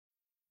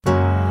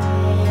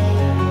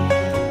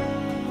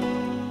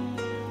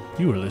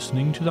You are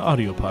listening to the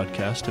audio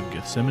podcast of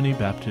Gethsemane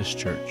Baptist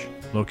Church,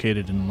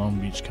 located in Long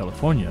Beach,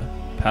 California,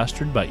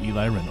 pastored by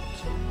Eli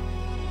Reynolds.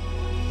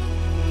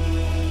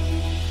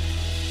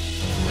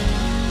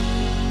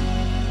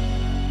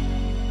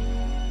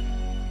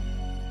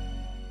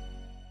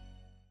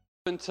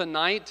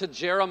 Tonight to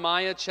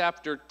Jeremiah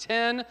chapter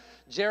 10.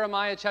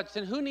 Jeremiah chapter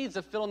 10. Who needs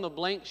a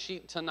fill-in-the-blank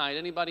sheet tonight?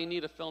 Anybody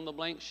need a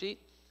fill-in-the-blank sheet?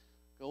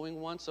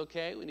 Going once,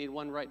 okay. We need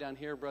one right down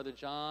here, Brother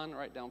John,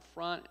 right down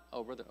front.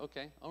 Oh, brother,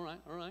 okay, all right.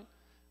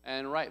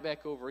 And right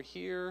back over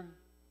here.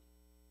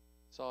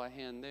 Saw a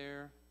hand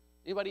there.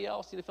 Anybody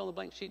else need a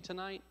fill-in-the-blank sheet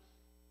tonight?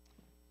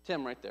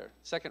 Tim right there,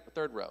 second,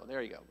 third row.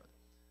 There you go,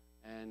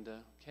 brother. And,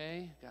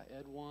 okay, got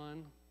Ed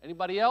one.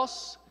 Anybody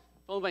else?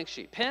 Fill-in-the-blank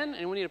sheet. Pen?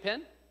 Anyone need a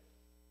pen?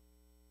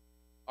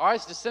 All right,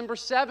 it's December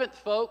 7th,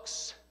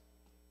 folks.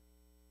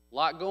 A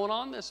lot going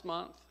on this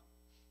month.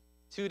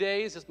 2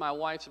 days is my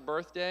wife's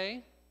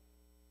birthday.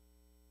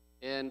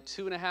 In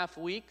 2.5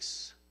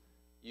 weeks,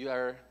 you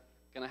are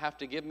going to have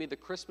to give me the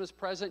Christmas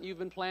present you've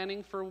been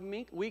planning for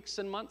weeks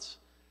and months.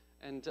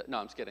 And no,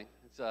 I'm just kidding.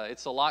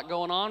 It's a lot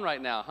going on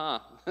right now,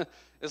 huh?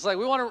 It's like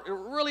we want to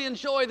really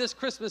enjoy this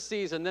Christmas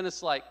season, then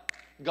it's like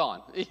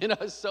gone. You know,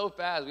 it's so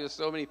fast. We have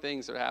so many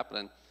things that are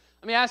happening.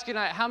 Let me ask you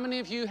tonight, how many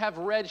of you have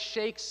read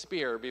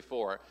Shakespeare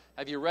before?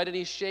 Have you read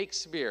any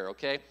Shakespeare,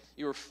 okay?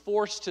 You were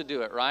forced to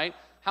do it, right?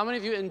 How many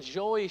of you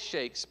enjoy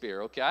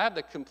Shakespeare, okay? I have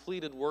the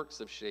completed works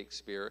of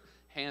Shakespeare,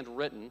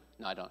 handwritten.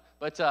 No, I don't.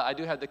 But I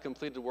do have the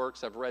completed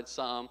works. I've read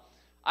some.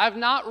 I have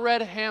not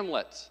read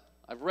Hamlet.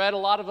 I've read a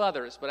lot of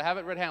others, but I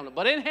haven't read Hamlet.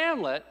 But in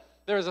Hamlet,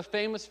 there is a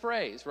famous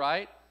phrase,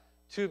 right?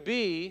 To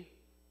be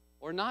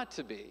or not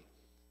to be.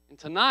 And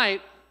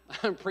tonight,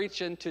 I'm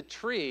preaching to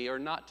tree or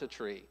not to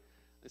tree.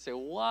 They say,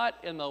 what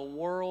in the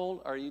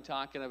world are you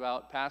talking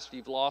about, Pastor?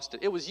 You've lost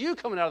it. It was you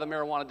coming out of the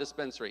marijuana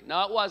dispensary.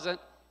 No, it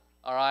wasn't.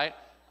 All right.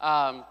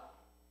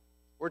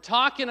 We're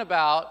talking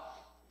about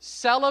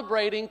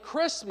celebrating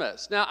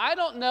Christmas. Now, I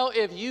don't know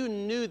if you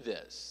knew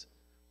this,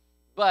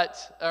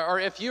 or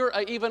if you're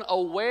even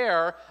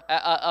aware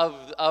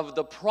of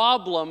the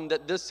problem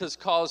that this has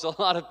caused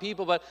a lot of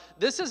people, but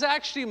this is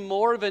actually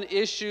more of an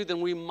issue than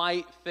we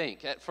might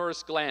think at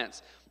first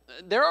glance.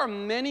 There are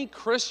many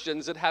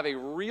Christians that have a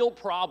real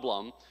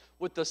problem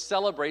with the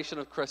celebration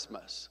of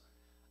Christmas.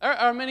 There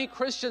are many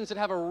Christians that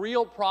have a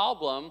real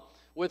problem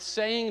with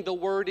saying the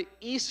word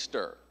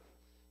Easter.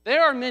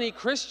 There are many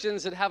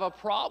Christians that have a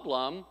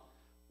problem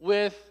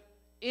with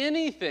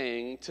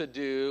anything to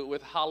do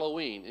with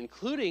Halloween,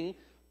 including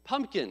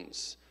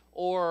pumpkins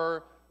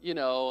or,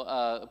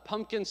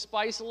 pumpkin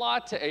spice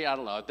latte. I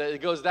don't know if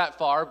it goes that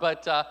far,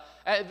 but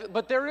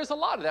there is a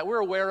lot of that. We're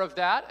aware of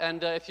that,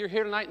 and if you're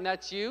here tonight and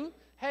that's you,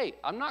 hey,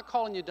 I'm not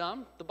calling you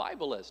dumb. The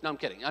Bible is. No, I'm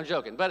kidding. I'm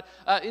joking. But,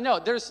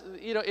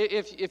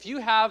 if you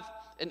have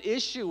an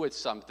issue with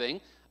something,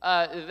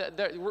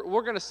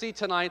 we're going to see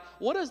tonight,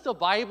 what does the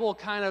Bible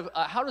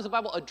how does the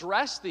Bible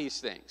address these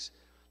things?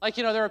 Like,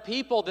 there are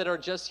people that are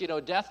just,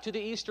 death to the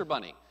Easter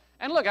bunny.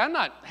 And look, I'm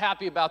not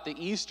happy about the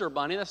Easter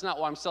bunny. That's not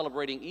why I'm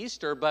celebrating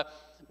Easter. But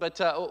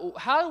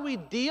how do we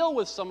deal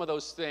with some of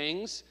those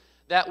things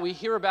that we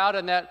hear about,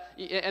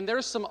 and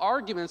there's some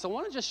arguments. I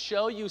want to just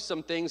show you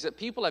some things that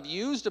people have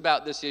used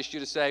about this issue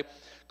to say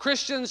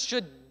Christians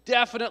should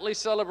definitely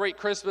celebrate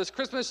Christmas.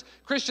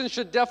 Christians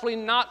should definitely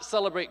not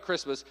celebrate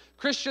Christmas.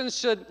 Christians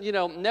should,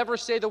 never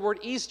say the word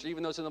Easter,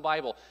 even though it's in the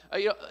Bible.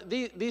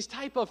 These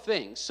type of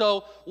things.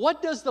 So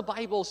what does the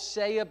Bible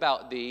say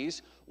about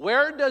these?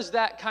 Where does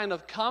that kind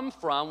of come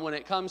from when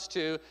it comes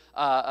to,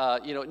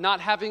 not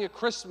having a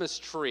Christmas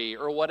tree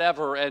or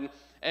whatever? And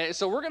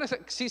so we're going to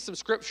see some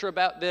scripture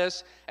about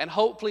this and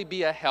hopefully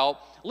be a help.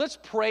 Let's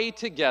pray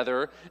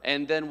together,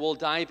 and then we'll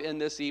dive in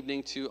this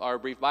evening to our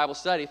brief Bible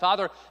study.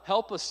 Father,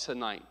 help us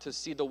tonight to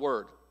see the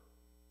Word.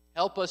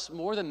 Help us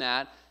more than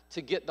that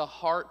to get the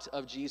heart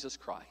of Jesus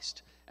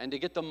Christ and to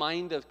get the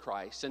mind of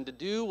Christ and to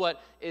do what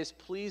is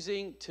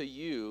pleasing to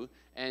you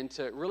and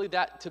to really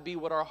to be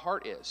what our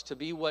heart is, to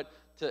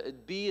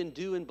be and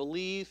do and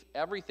believe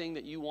everything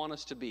that you want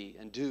us to be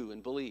and do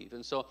and believe.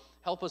 And so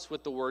help us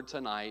with the Word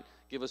tonight.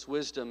 Give us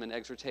wisdom and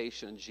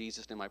exhortation. In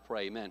Jesus' name I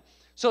pray, amen.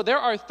 So there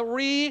are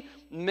three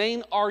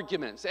main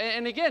arguments.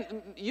 And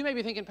again, you may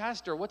be thinking,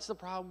 Pastor, what's the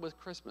problem with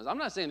Christmas? I'm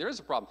not saying there is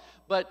a problem.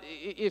 But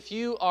if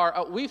you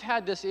are, we've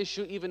had this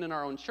issue even in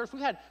our own church.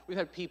 We've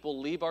had people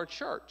leave our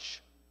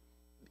church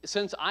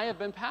since I have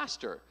been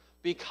pastor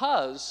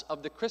because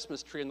of the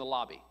Christmas tree in the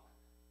lobby.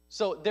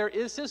 So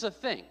this is a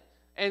thing.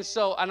 And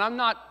I'm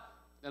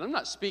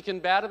not speaking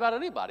bad about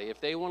anybody. If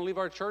they want to leave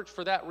our church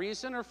for that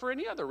reason or for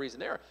any other reason,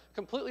 they're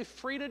completely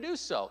free to do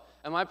so.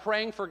 Am I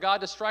praying for God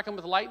to strike them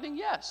with lightning?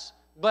 Yes.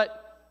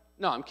 But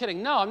no, I'm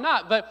kidding. No, I'm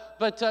not. But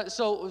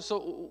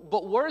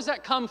where does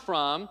that come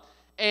from?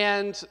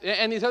 And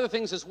these other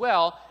things as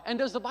well. And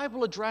does the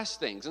Bible address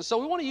things? And so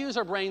we want to use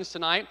our brains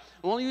tonight.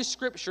 We want to use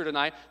Scripture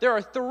tonight. There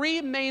are three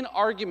main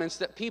arguments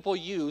that people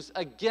use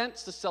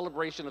against the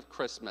celebration of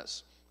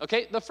Christmas.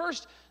 Okay, the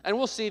first, and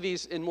we'll see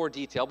these in more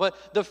detail,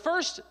 but the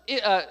first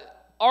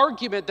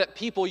argument that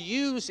people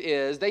use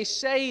is they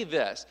say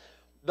this: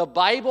 the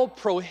Bible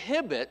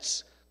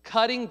prohibits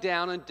cutting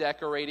down and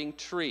decorating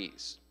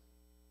trees.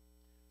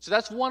 So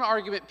that's one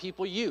argument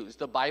people use.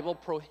 The Bible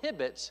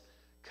prohibits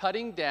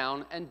cutting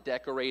down and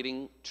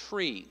decorating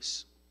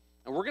trees.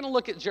 And we're going to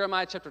look at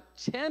Jeremiah chapter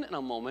 10 in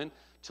a moment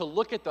to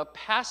look at the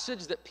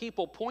passage that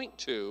people point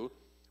to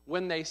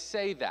when they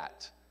say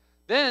that.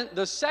 Then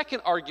the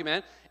second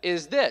argument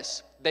is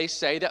this. They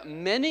say that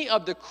many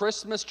of the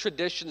Christmas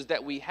traditions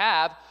that we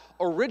have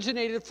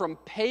originated from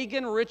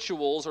pagan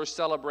rituals or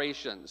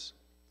celebrations.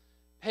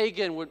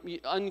 Pagan would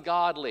be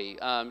ungodly.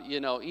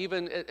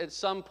 Even at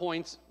some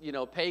points,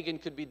 pagan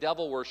could be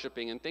devil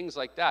worshiping and things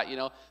like that.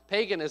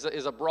 Pagan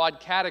is a broad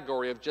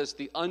category of just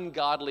the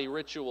ungodly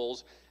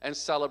rituals and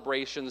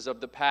celebrations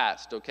of the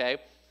past, okay?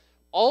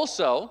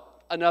 Also,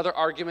 another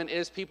argument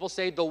is people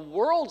say the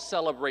world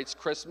celebrates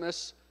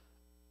Christmas,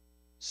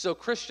 so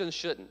Christians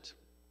shouldn't.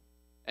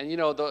 And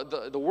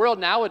the world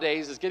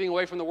nowadays is getting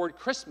away from the word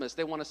Christmas.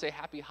 They want to say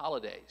happy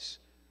holidays.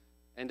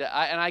 And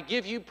I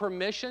give you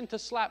permission to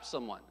slap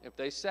someone if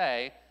they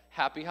say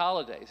happy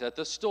holidays at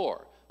the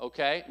store,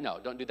 okay? No,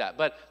 don't do that.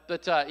 But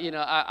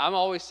I'm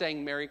always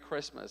saying Merry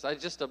Christmas. I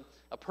just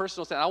a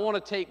personal thing. I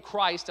want to take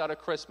Christ out of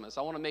Christmas.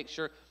 I want to make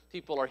sure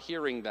people are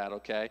hearing that,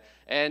 okay?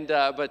 And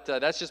but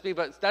that's just me.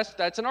 But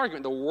that's an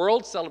argument. The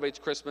world celebrates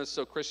Christmas,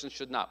 so Christians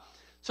should not.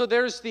 So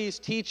there's these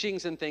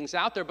teachings and things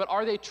out there, but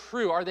are they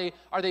true? Are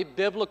they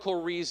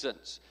biblical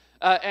reasons?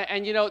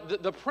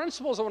 The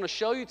principles I want to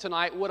show you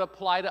tonight would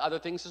apply to other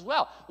things as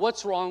well.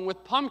 What's wrong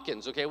with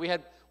pumpkins? Okay, we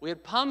had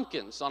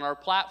pumpkins on our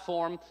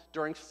platform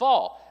during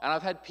fall, and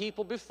I've had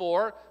people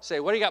before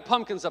say, "What do you got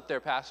pumpkins up there,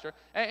 Pastor?"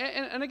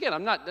 And again,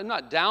 I'm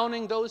not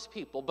downing those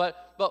people,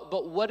 but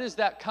what is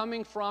that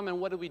coming from,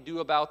 and what do we do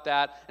about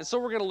that? And so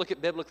we're going to look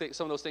at biblically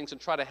some of those things and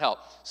try to help.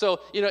 So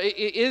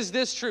is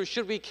this true?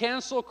 Should we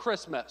cancel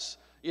Christmas?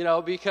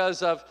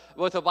 Because of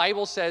what the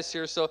Bible says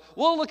here. So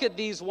we'll look at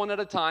these one at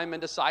a time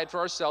and decide for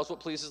ourselves what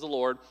pleases the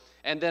Lord,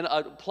 and then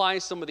apply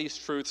some of these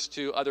truths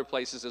to other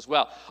places as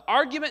well.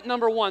 Argument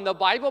number one, the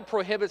Bible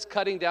prohibits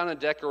cutting down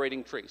and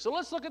decorating trees. So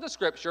let's look at the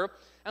scripture,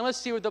 and let's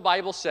see what the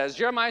Bible says.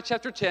 Jeremiah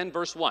chapter 10,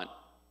 verse 1.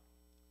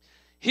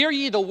 Hear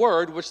ye the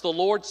word which the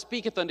Lord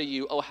speaketh unto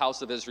you, O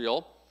house of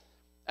Israel.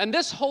 And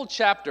this whole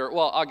chapter,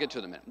 well, I'll get to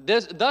it in a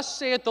minute. Thus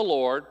saith the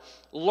Lord,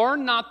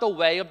 learn not the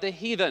way of the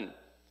heathen,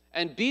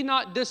 and be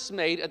not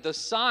dismayed at the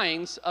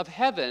signs of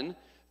heaven,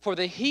 for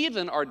the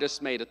heathen are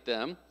dismayed at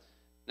them.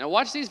 Now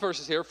watch these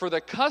verses here. For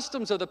the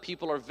customs of the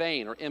people are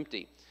vain or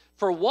empty.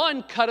 For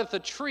one cutteth a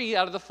tree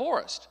out of the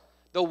forest,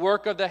 the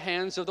work of the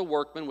hands of the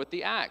workman with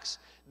the axe.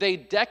 They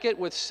deck it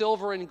with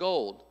silver and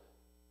gold.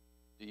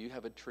 Do you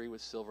have a tree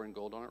with silver and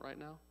gold on it right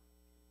now?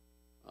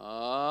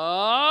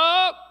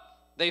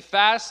 They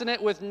fasten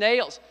it with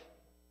nails.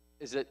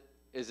 Is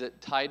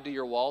it tied to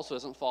your wall so it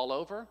doesn't fall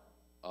over?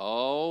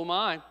 Oh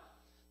my.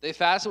 They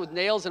fasten it with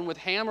nails and with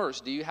hammers.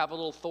 Do you have a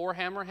little Thor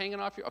hammer hanging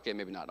off you? Okay,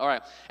 maybe not. All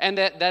right. And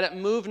that it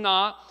move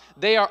not.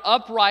 They are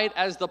upright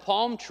as the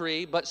palm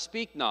tree, but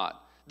speak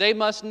not. They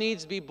must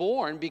needs be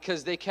born,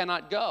 because they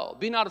cannot go.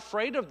 Be not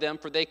afraid of them,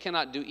 for they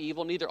cannot do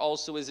evil, neither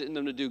also is it in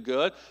them to do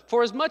good.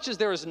 For as much as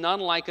there is none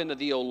like unto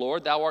thee, O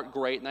Lord, thou art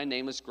great, and thy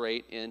name is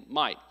great in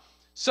might.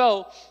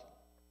 So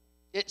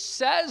it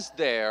says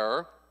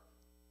there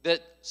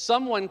that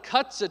someone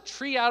cuts a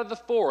tree out of the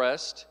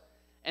forest,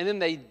 and then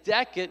they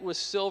deck it with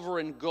silver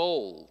and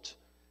gold.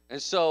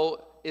 And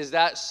so is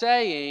that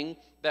saying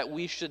that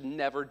we should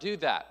never do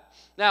that?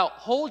 Now,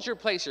 hold your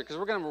place here, because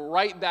we're going to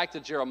right back to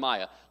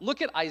Jeremiah.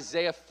 Look at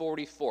Isaiah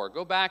 44.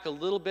 Go back a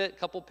little bit, a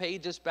couple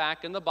pages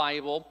back in the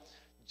Bible.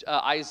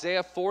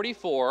 Isaiah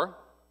 44,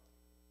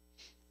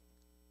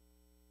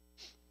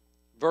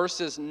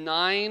 verses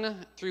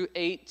 9 through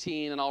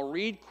 18, and I'll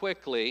read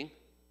quickly.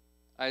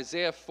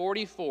 Isaiah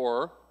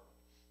 44,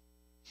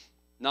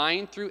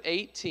 9 through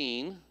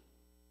 18.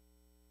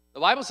 The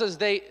Bible says,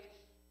 they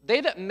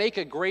that make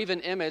a graven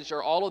image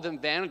are all of them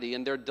vanity,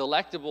 and their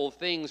delectable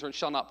things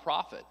shall not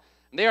profit.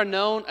 And they are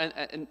known,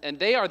 and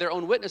they are their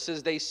own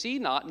witnesses. They see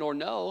not, nor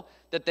know,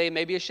 that they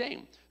may be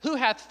ashamed. Who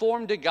hath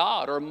formed a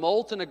god, or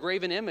molten a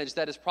graven image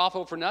that is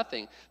profitable for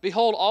nothing?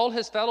 Behold, all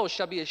his fellows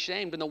shall be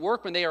ashamed, and the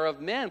workmen, they are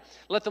of men.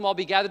 Let them all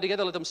be gathered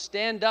together, let them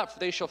stand up, for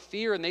they shall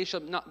fear, and they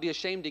shall not be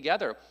ashamed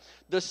together.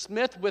 The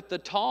smith with the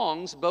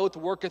tongs both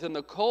worketh in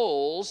the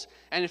coals,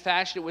 and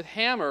fashion it with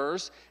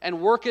hammers,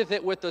 and worketh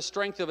it with the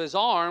strength of his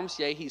arms.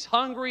 Yea, he's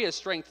hungry, his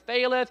strength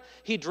faileth,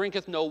 he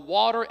drinketh no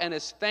water, and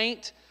is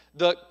faint.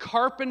 The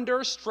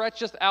carpenter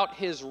stretcheth out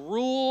his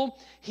rule,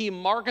 he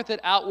marketh it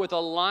out with a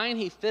line,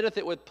 he fitteth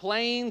it with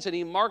planes, and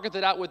he marketh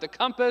it out with a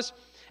compass,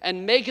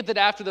 and maketh it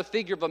after the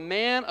figure of a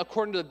man,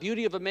 according to the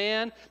beauty of a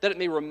man, that it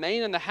may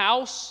remain in the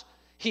house.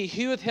 He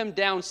heweth him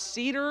down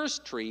cedars,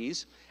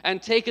 trees,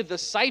 and taketh the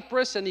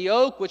cypress and the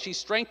oak, which he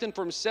strengthened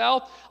for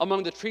himself.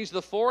 Among the trees of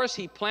the forest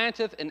he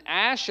planteth an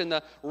ash, and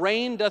the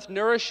rain doth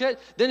nourish it.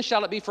 Then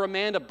shall it be for a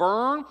man to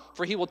burn,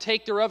 for he will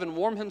take thereof and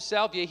warm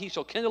himself. Yea, he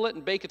shall kindle it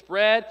and baketh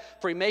bread,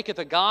 for he maketh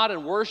a god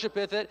and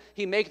worshipeth it.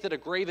 He maketh it a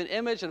graven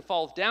image and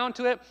falleth down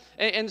to it,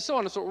 and so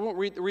on. So we won't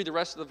read the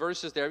rest of the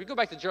verses there. If you go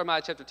back to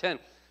Jeremiah chapter 10,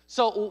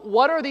 So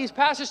what are these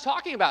passages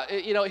talking about?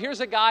 Here's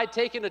a guy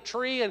taking a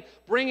tree and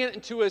bringing it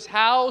into his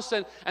house.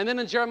 And then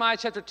in Jeremiah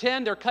chapter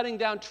 10, they're cutting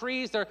down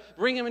trees. They're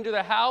bringing them into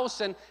their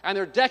house, and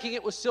they're decking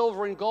it with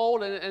silver and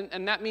gold.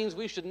 And that means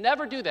we should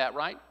never do that,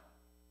 right?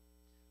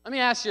 Let me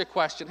ask you a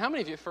question. How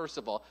many of you, first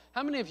of all,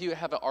 how many of you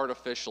have an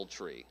artificial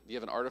tree? Do you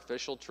have an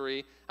artificial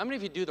tree? How many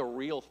of you do the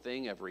real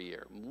thing every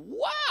year?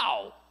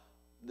 Wow!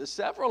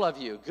 Several of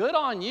you. Good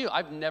on you.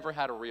 I've never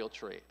had a real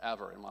tree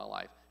ever in my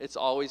life. It's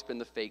always been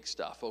the fake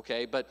stuff,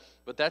 okay? But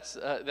that's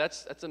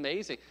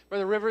amazing.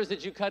 Brother Rivers,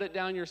 did you cut it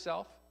down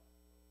yourself?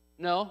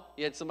 No?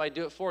 You had somebody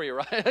do it for you,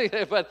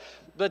 right? But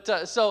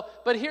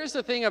here's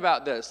the thing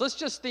about this. Let's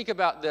just think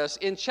about this.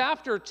 In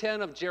chapter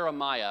 10 of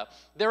Jeremiah,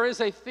 there is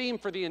a theme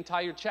for the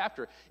entire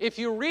chapter. If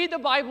you read the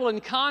Bible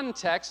in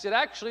context, it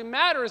actually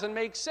matters and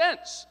makes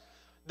sense.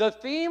 The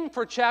theme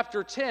for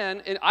chapter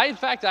 10, and in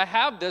fact, I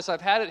have this. I've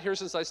had it here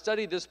since I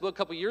studied this book a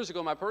couple years ago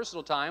in my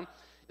personal time.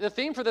 The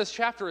theme for this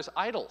chapter is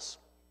idols.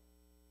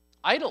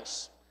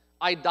 Idols.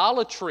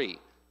 Idolatry.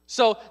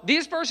 So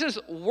these verses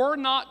were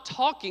not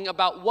talking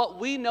about what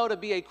we know to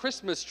be a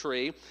Christmas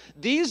tree.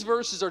 These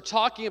verses are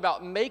talking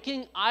about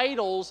making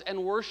idols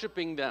and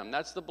worshiping them.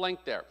 That's the blank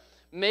there.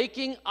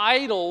 Making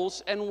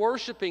idols and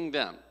worshiping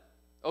them.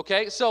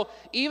 Okay, so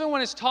even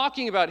when it's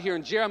talking about here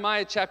in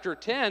Jeremiah chapter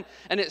 10,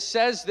 and it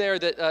says there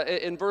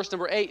that in verse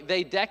number 8,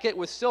 they deck it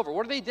with silver.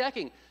 What are they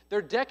decking?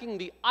 They're decking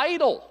the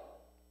idol.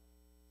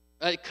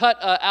 Cut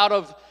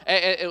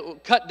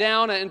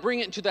down and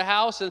bring it into the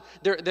house, and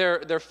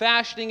they're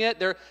fashioning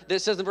it. It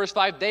says in verse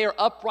 5, they are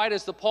upright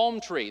as the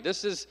palm tree.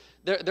 This is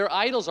their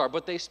idols are,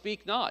 but they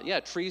speak not. Yeah,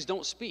 trees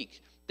don't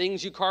speak.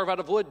 Things you carve out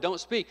of wood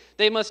don't speak.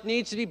 They must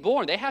needs to be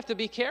born. They have to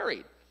be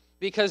carried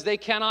because they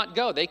cannot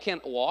go. They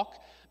can't walk.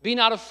 Be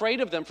not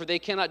afraid of them, for they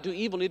cannot do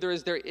evil, neither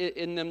is there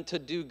in them to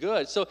do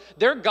good. So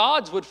their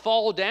gods would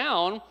fall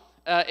down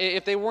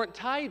if they weren't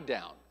tied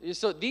down.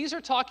 So these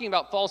are talking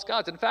about false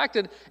gods. In fact,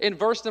 in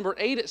verse number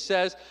 8 it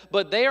says,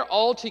 but they are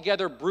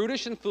altogether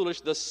brutish and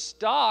foolish. The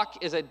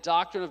stock is a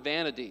doctrine of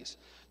vanities.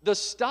 The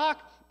stock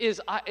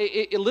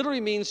it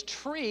literally means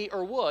tree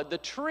or wood. The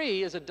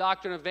tree is a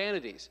doctrine of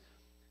vanities.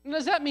 And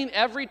does that mean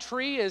every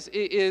tree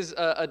is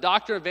a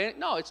doctrine of vanity?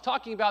 No, it's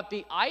talking about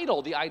the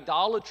idol, the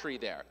idolatry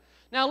there.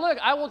 Now look,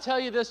 I will tell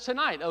you this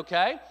tonight,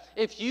 okay?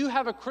 If you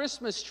have a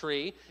Christmas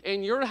tree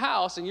in your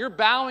house and you're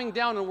bowing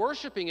down and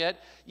worshiping it,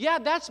 yeah,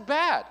 that's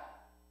bad.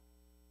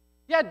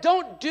 Yeah,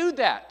 don't do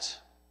that,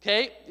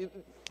 okay?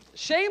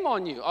 Shame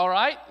on you, all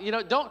right?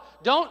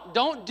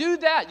 Don't do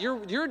that.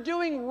 You're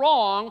doing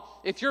wrong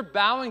if you're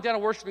bowing down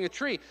and worshiping a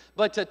tree.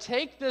 But to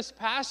take this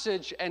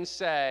passage and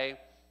say,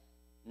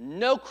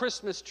 no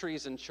Christmas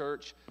trees in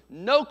church,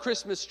 no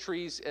Christmas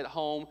trees at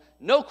home,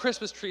 no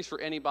Christmas trees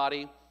for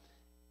anybody,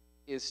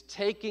 is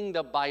taking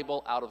the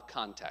Bible out of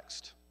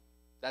context.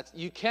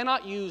 You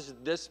cannot use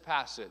this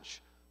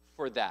passage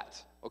for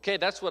that. Okay,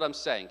 that's what I'm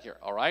saying here,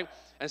 all right?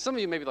 And some of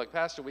you may be like,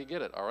 Pastor, we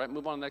get it, all right?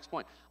 Move on to the next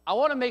point. I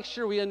want to make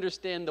sure we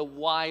understand the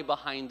why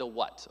behind the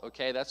what,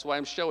 okay? That's why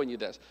I'm showing you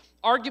this.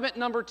 Argument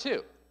number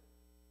two,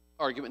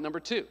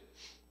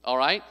 all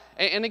right?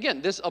 And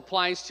again, this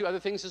applies to other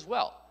things as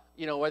well.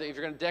 Whether if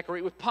you're going to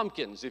decorate with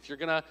pumpkins, if you're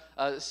going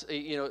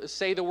to,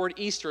 say the word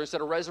Easter instead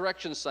of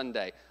Resurrection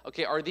Sunday.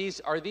 Okay, are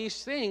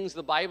these things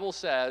the Bible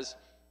says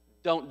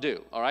don't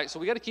do? All right, so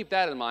we got to keep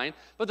that in mind.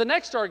 But the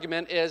next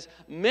argument is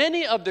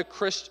many of the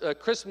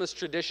Christmas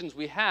traditions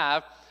we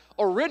have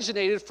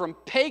originated from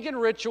pagan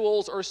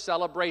rituals or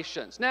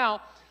celebrations.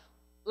 Now,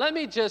 let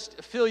me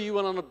just fill you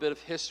in on a bit of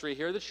history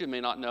here that you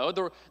may not know.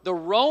 The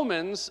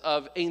Romans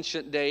of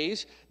ancient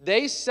days,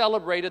 they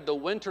celebrated the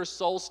winter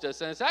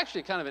solstice, and it's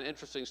actually kind of an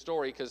interesting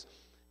story because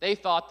they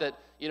thought that,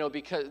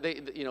 because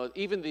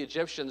even the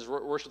Egyptians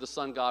worshiped the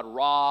sun god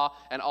Ra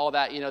and all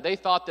that, they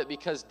thought that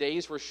because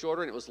days were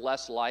shorter and it was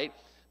less light,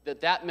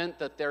 that meant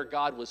that their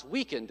god was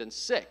weakened and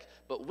sick.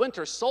 But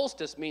winter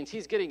solstice means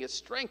he's getting his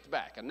strength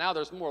back, and now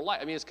there's more light.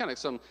 I mean, it's kind of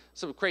some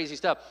crazy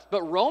stuff.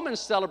 But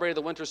Romans celebrated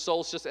the winter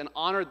solstice and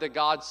honored the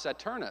god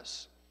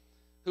Saturnus,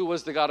 who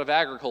was the god of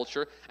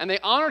agriculture, and they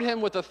honored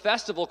him with a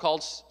festival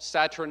called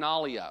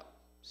Saturnalia.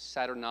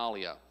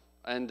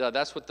 And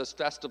that's what this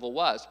festival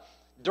was.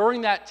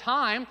 During that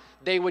time,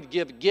 they would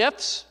give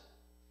gifts,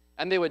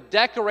 and they would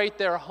decorate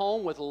their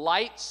home with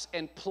lights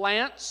and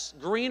plants,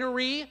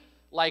 greenery,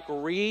 like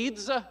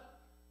wreaths,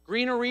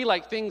 greenery,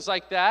 like things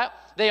like that.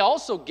 They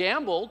also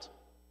gambled.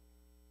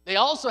 They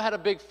also had a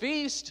big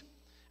feast,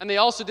 and they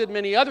also did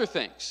many other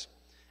things.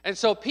 And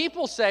so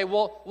people say,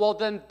 well,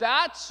 then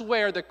that's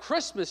where the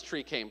Christmas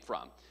tree came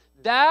from.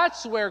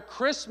 That's where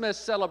Christmas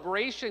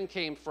celebration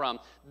came from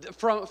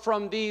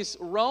these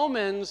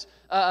Romans,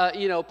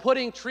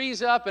 putting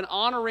trees up and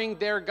honoring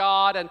their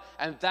God,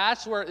 and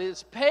that's where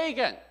it's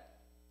pagan.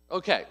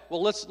 Okay,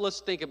 well, let's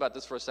think about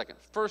this for a second.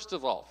 First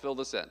of all, fill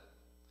this in.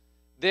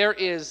 There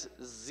is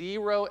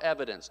zero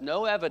evidence,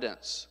 no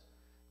evidence,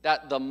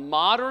 that the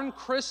modern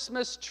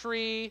Christmas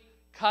tree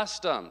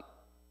custom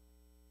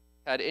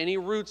had any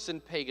roots in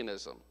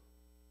paganism.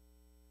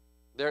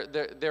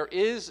 There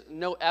is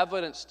no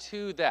evidence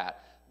to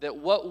that. that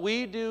what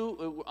we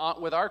do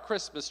with our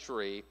Christmas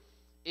tree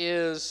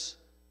is,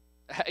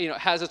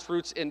 has its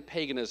roots in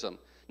paganism.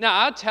 Now,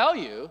 I'll tell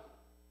you,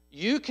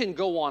 you can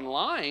go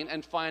online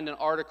and find an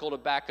article to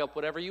back up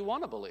whatever you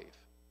want to believe.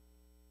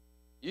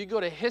 You go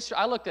to history.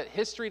 I looked at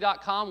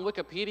history.com,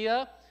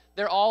 Wikipedia.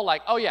 They're all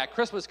like, oh yeah,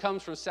 Christmas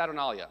comes from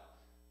Saturnalia.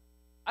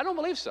 I don't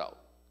believe so.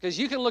 Because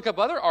you can look up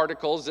other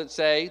articles that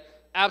say,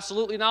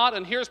 absolutely not,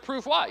 and here's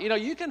proof why.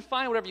 You can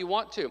find whatever you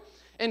want to.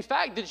 In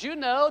fact, did you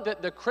know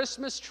that the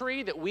Christmas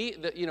tree that we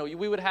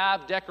would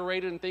have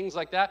decorated and things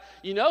like that,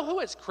 you know who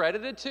it's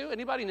credited to?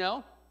 Anybody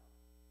know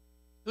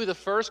who the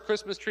first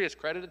Christmas tree is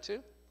credited to?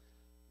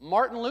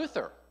 Martin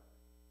Luther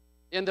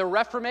in the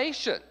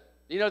Reformation.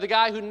 The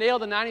guy who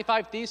nailed the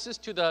 95 Theses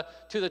to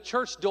the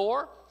church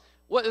door.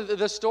 What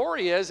the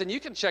story is, and you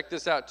can check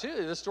this out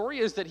too, the story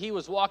is that he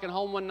was walking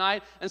home one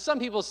night, and some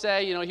people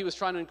say, he was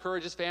trying to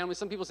encourage his family.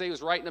 Some people say he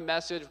was writing a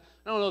message.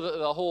 I don't know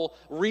the whole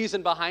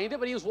reason behind it,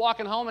 but he was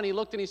walking home, and he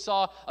looked and he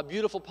saw a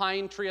beautiful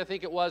pine tree, I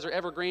think it was, or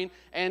evergreen,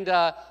 and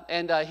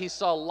he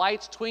saw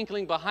lights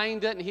twinkling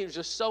behind it, and he was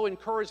just so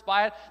encouraged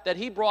by it that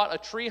he brought a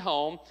tree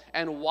home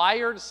and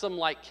wired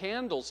some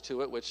candles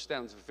to it, which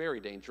sounds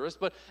very dangerous,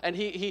 and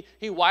he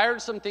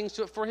wired some things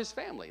to it for his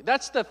family.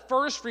 That's the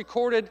first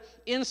recorded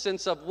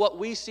instance of what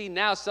we see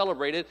now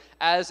celebrated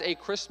as a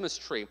Christmas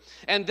tree.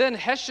 And then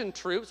Hessian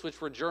troops, which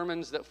were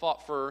Germans that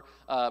fought for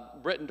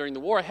Britain during the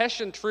war,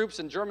 Hessian troops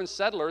and German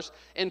settlers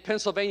in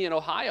Pennsylvania and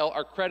Ohio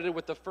are credited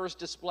with the first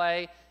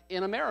display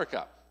in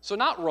America. So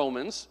not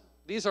Romans.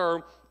 These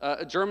are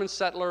German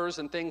settlers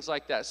and things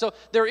like that. So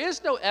there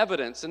is no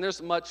evidence, and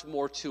there's much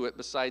more to it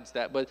besides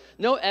that, but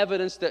no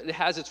evidence that it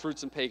has its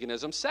roots in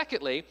paganism.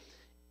 Secondly,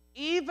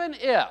 even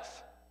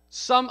if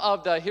some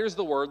of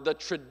the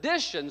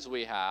traditions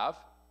we have,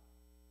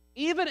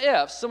 even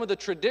if some of the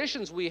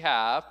traditions we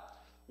have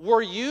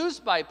were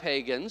used by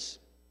pagans,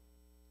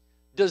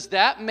 does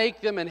that make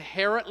them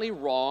inherently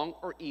wrong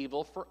or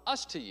evil for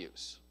us to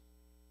use?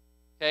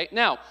 Okay,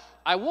 now,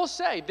 I will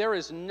say there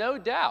is no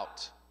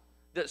doubt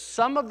that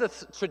some of the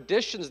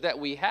traditions that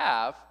we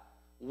have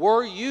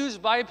were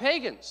used by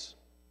pagans.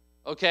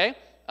 Okay?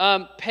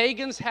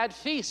 Pagans had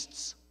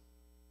feasts.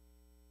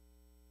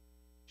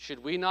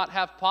 Should we not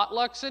have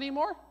potlucks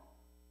anymore?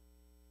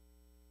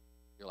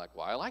 You're like,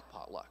 well, I like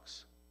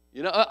potlucks.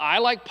 I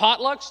like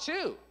potlucks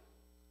too.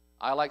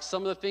 I like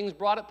some of the things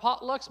brought at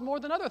potlucks more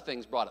than other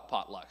things brought at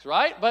potlucks,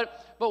 right?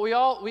 But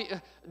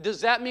does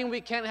that mean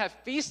we can't have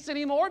feasts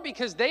anymore?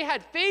 Because they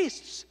had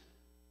feasts.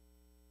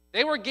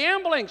 They were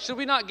gambling. Should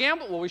we not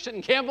gamble? Well, we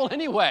shouldn't gamble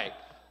anyway,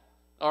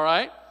 all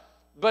right?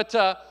 But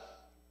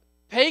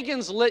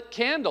pagans lit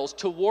candles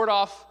to ward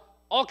off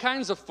all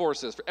kinds of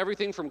forces, for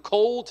everything from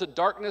cold to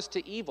darkness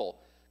to evil.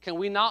 Can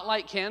we not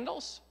light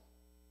candles?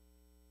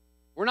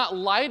 We're not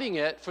lighting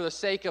it for the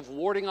sake of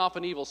warding off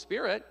an evil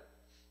spirit.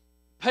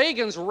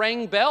 Pagans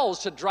rang bells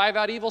to drive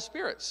out evil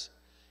spirits.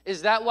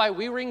 Is that why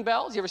we ring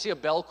bells? You ever see a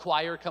bell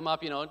choir come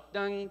up, ding,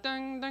 ding,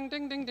 ding,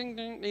 ding, ding, ding,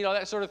 ding,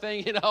 that sort of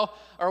thing,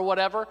 or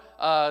whatever.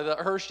 The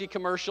Hershey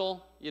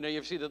commercial, you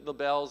ever see the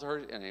bells?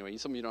 Anyway,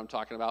 some of you know what I'm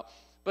talking about.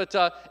 But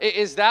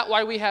is that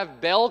why we have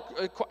bell?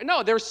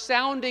 No, they're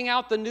sounding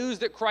out the news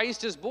that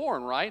Christ is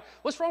born, right?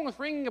 What's wrong with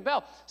ringing a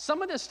bell?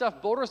 Some of this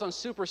stuff borders on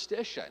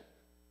superstition.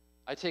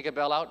 I take a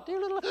bell out.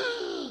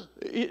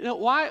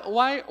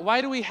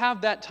 Why do we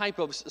have that type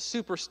of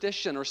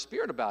superstition or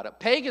spirit about it?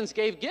 Pagans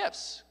gave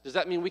gifts. Does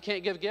that mean we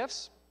can't give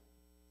gifts?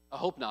 I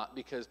hope not,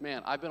 because,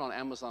 man, I've been on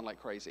Amazon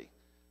like crazy.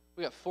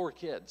 We got 4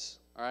 kids,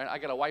 all right? I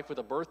got a wife with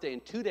a birthday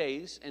in 2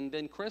 days, and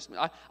then Christmas.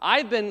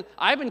 I've been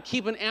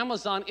keeping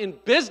Amazon in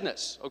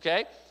business,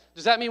 okay?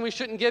 Does that mean we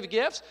shouldn't give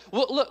gifts?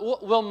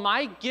 Will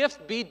my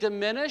gift be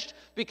diminished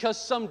because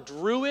some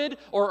druid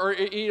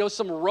or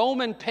some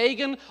Roman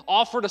pagan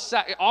offered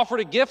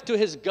a gift to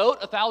his goat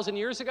 1,000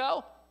 years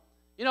ago?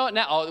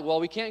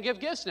 We can't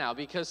give gifts now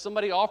because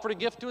somebody offered a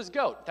gift to his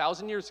goat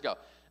 1,000 years ago.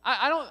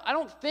 I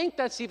don't think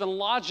that's even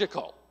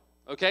logical.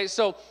 Okay,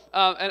 so,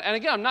 and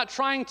again, I'm not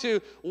trying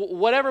to,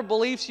 whatever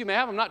beliefs you may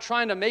have, I'm not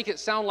trying to make it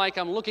sound like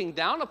I'm looking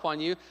down upon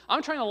you.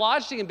 I'm trying to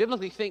logically and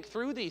biblically think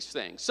through these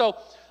things. So,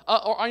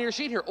 on your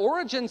sheet here,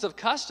 origins of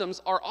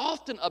customs are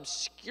often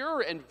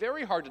obscure and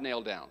very hard to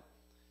nail down.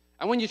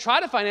 And when you try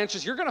to find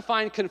answers, you're going to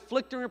find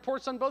conflicting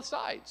reports on both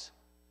sides.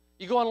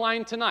 You go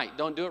online tonight.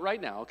 Don't do it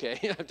right now, okay?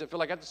 I feel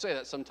like I have to say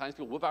that sometimes.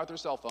 People whip out their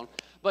cell phone.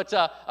 But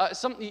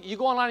you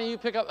go online and you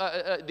pick up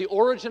the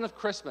origin of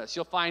Christmas.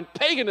 You'll find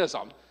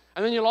paganism.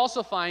 And then you'll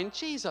also find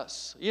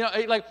Jesus.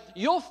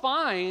 You'll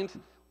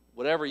find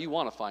whatever you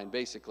want to find,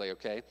 basically,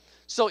 okay?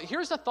 So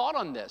here's the thought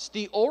on this.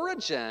 The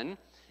origin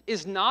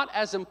is not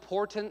as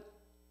important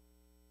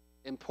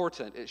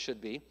it should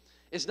be,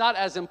 is not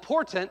as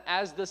important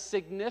as the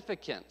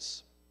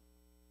significance.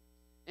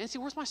 Nancy,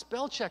 where's my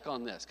spell check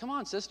on this? Come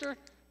on, sister.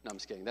 No, I'm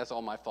just kidding. That's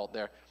all my fault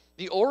there.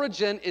 The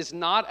origin is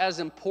not as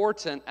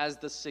important as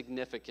the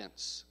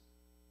significance.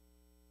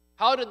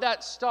 How did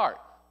that start?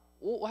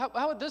 Well, how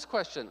about this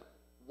question?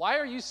 Why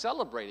are you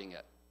celebrating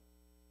it?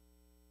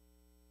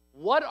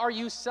 What are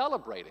you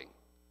celebrating?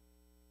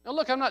 Now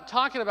look, I'm not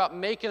talking about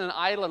making an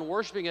idol and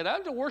worshiping it. I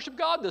have to worship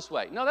God this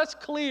way. No, that's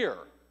clear.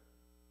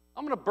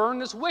 I'm going to burn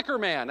this wicker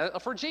man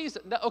for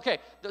Jesus. Okay,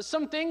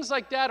 some things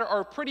like that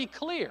are pretty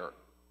clear.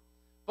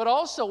 But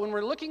also, when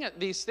we're looking at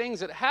these things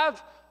that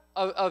have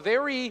a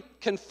very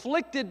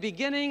conflicted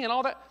beginning and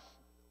all that,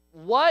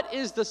 what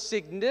is the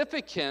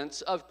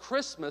significance of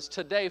Christmas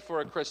today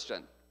for a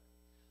Christian?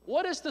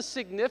 What is the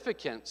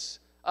significance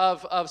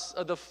of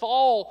the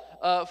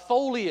fall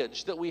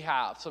foliage that we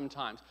have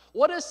sometimes?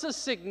 What is the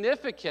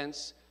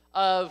significance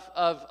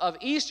of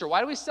Easter?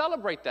 Why do we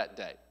celebrate that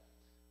day?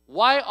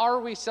 Why are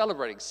we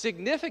celebrating?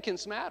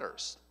 Significance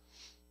matters.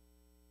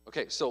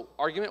 Okay, so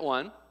argument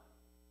one,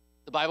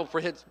 the Bible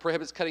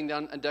prohibits cutting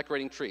down and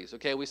decorating trees.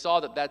 Okay, we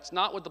saw that that's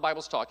not what the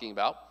Bible's talking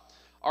about.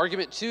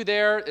 Argument two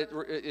there,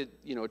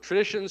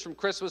 traditions from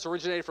Christmas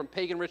originated from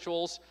pagan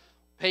rituals.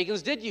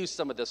 Pagans did use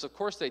some of this, of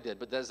course they did,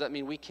 but does that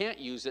mean we can't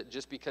use it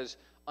just because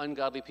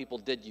ungodly people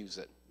did use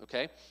it,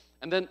 okay?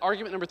 And then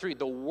argument number three,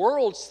 the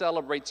world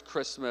celebrates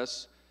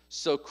Christmas,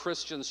 so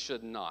Christians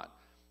should not.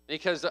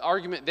 Because the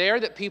argument there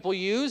that people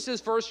use is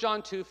 1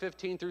 John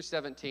 2:15 through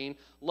 17,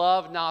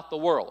 love not the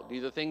world,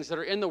 neither the things that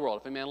are in the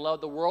world. If a man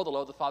love the world, the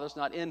love of the Father is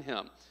not in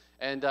him.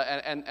 And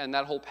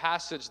that whole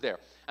passage there.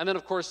 And then,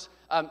 of course,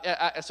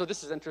 so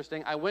this is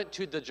interesting. I went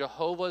to the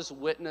Jehovah's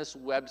Witness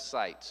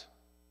website.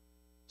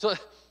 So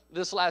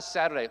this last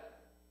Saturday,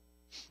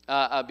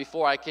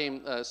 before I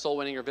came soul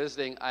winning or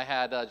visiting, I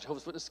had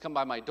Jehovah's Witnesses come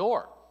by my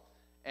door.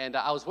 And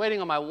I was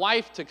waiting on my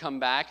wife to come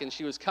back, and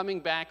she was coming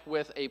back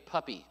with a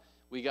puppy.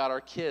 We got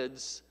our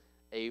kids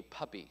a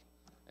puppy.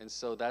 And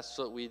so that's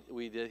what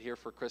we did here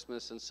for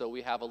Christmas. And so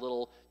we have a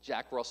little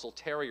Jack Russell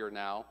Terrier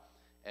now.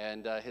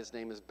 And his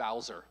name is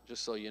Bowser,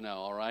 just so you know,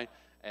 all right?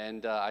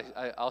 And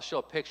I'll show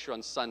a picture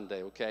on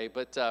Sunday, okay?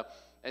 But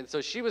and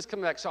so she was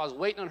coming back, so I was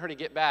waiting on her to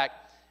get back,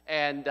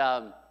 and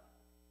I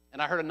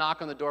heard a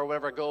knock on the door,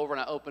 whatever. I go over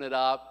and I open it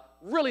up.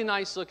 Really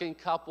nice-looking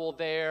couple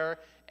there,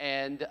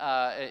 and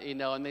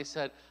and they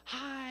said,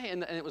 hi,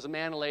 and it was a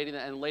man and a lady,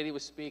 and the lady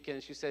was speaking,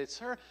 and she said,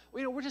 sir,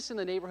 we're just in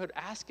the neighborhood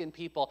asking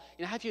people,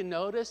 have you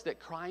noticed that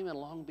crime in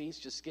Long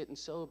Beach just getting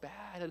so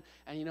bad, and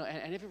have you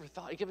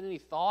ever given any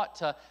thought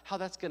to how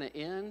that's going to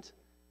end?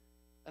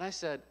 And I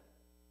said,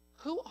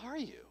 who are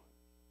you?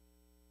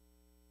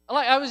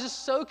 I was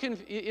just so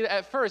confused.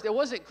 At first, it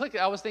wasn't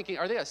clicking. I was thinking,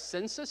 are they a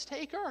census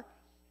taker?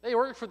 They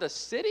work for the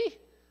city?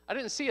 I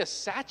didn't see a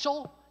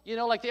satchel.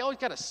 Like they always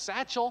got a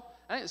satchel.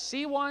 I didn't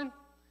see one.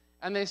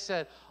 And they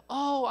said,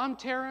 oh, I'm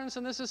Terrence,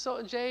 and this is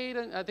Jade,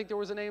 and I think there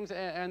was a name,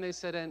 and they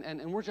said,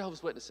 and we're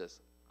Jehovah's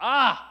Witnesses.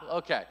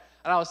 Okay.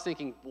 And I was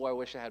thinking, boy, I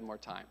wish I had more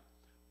time.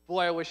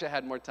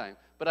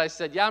 But I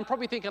said, yeah, I'm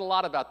probably thinking a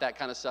lot about that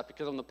kind of stuff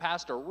because I'm the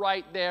pastor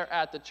right there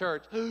at the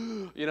church,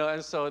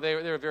 and so they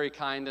were very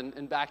kind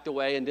and backed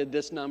away and did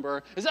this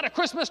number. Is that a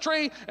Christmas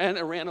tree? And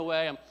it ran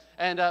away.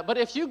 But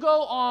if you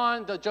go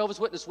on the Jehovah's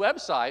Witness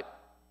website,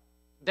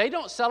 they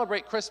don't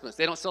celebrate Christmas.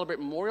 They don't celebrate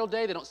Memorial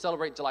Day. They don't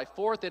celebrate July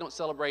 4th. They don't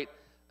celebrate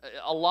they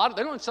don't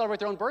even celebrate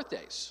their own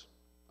birthdays.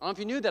 I don't know if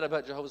you knew that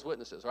about Jehovah's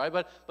Witnesses, right?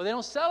 But they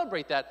don't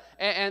celebrate that.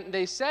 And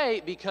they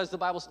say because the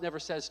Bible never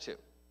says to.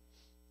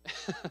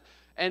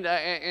 and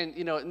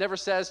it never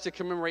says to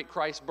commemorate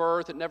Christ's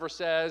birth. It never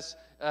says,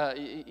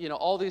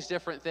 all these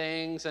different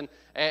things. And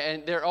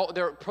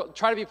they're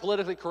trying to be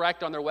politically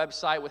correct on their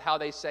website with how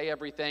they say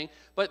everything.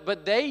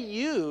 But they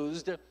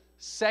used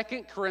 2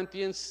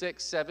 Corinthians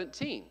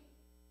 6:17.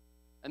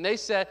 And they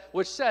said,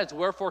 which says,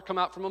 wherefore come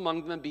out from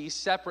among them and be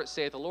separate,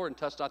 saith the Lord, and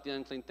touch not the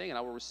unclean thing, and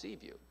I will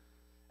receive you.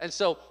 And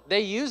so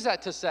they use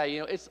that to say,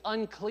 it's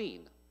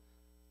unclean.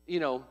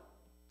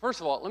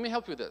 First of all, let me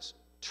help you with this.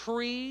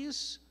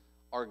 Trees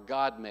are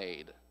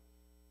God-made.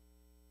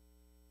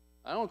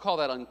 I don't call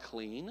that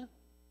unclean.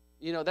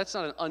 That's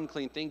not an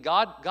unclean thing.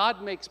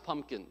 God makes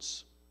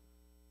pumpkins.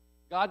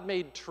 God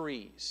made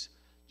trees.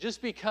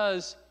 Just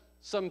because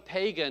some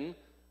pagan,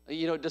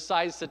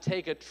 decides to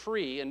take a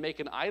tree and make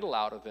an idol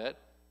out of it,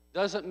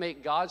 doesn't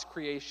make God's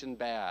creation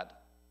bad.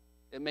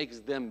 It makes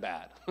them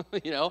bad,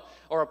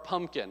 or a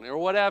pumpkin or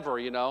whatever,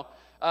 and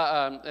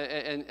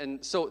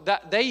so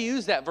that they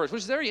use that verse,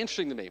 which is very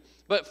interesting to me.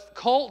 But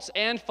cults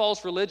and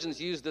false religions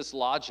use this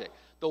logic.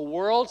 The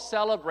world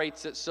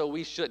celebrates it, so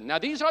we shouldn't. Now,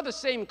 these are the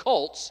same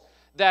cults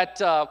that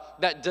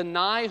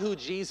deny who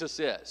Jesus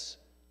is.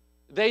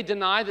 They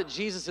deny that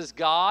Jesus is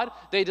God.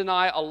 They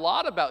deny a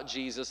lot about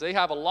Jesus. They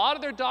have a lot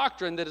of their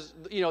doctrine that is,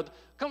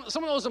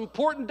 some of those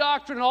important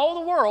doctrine in all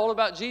the world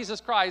about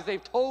Jesus Christ.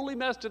 They've totally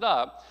messed it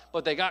up,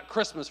 but they got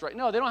Christmas right.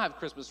 No, they don't have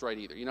Christmas right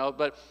either,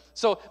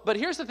 But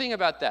here's the thing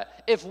about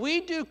that. If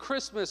we do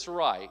Christmas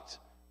right,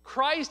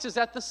 Christ is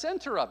at the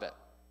center of it.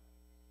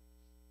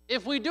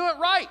 If we do it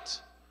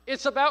right,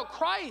 it's about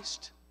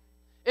Christ.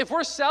 If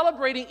we're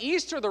celebrating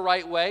Easter the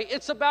right way,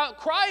 it's about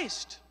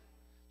Christ.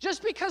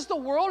 Just because the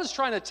world is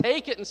trying to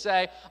take it and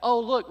say, oh,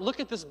 look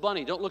at this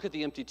bunny, don't look at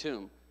the empty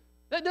tomb.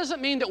 That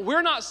doesn't mean that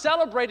we're not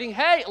celebrating,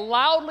 hey,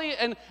 loudly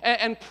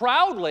and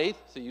proudly,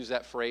 to use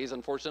that phrase,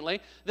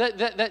 unfortunately,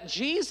 that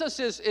Jesus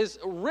is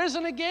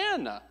risen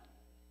again.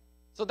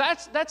 So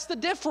that's the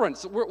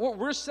difference. What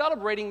we're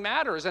celebrating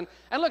matters. And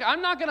look,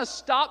 I'm not going to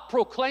stop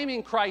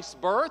proclaiming Christ's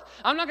birth.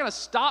 I'm not going to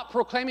stop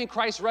proclaiming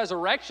Christ's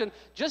resurrection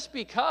just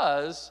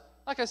because,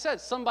 like I said,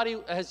 somebody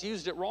has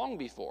used it wrong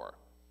before.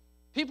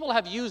 People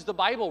have used the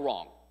Bible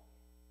wrong.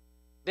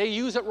 They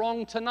use it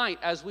wrong tonight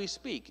as we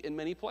speak in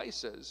many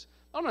places.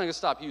 I'm not going to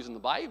stop using the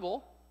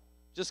Bible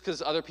just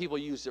because other people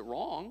used it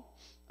wrong.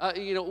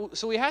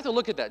 So we have to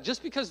look at that.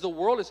 Just because the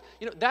world is,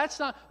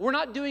 we're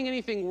not doing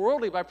anything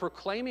worldly by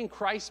proclaiming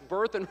Christ's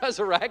birth and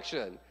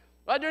resurrection.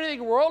 We're not doing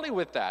anything worldly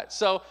with that.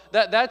 So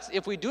that's,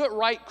 if we do it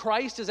right,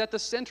 Christ is at the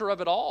center of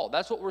it all.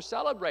 That's what we're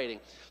celebrating.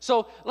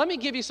 So let me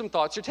give you some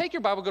thoughts. So take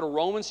your Bible, go to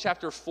Romans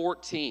chapter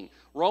 14.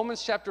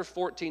 Romans chapter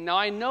 14. Now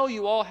I know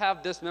you all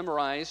have this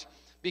memorized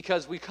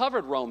because we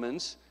covered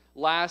Romans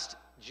last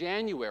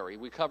January.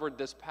 We covered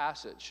this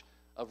passage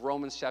of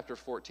Romans chapter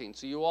 14.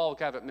 So you all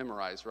have it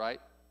memorized,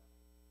 right?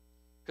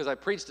 Because I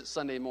preached it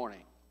Sunday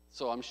morning.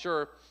 So I'm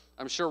sure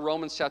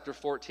Romans chapter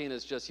 14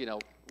 is just,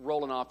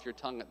 rolling off your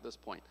tongue at this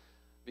point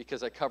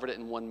because I covered it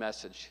in one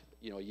message,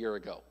 a year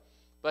ago.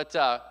 But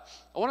I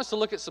want us to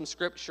look at some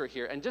scripture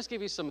here and just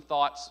give you some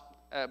thoughts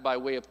by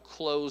way of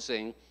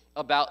closing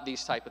about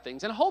these type of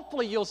things. And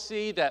hopefully you'll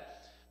see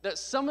that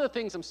some of the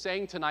things I'm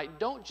saying tonight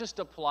don't just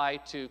apply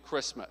to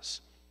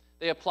Christmas.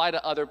 They apply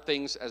to other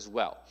things as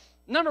well.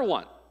 Number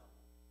one,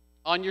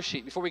 on your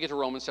sheet, before we get to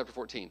Romans chapter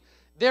 14,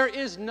 there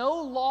is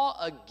no law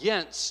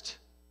against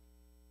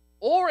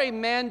or a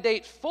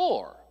mandate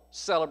for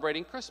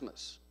celebrating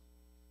Christmas.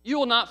 You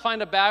will not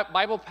find a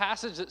Bible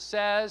passage that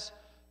says,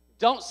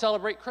 don't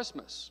celebrate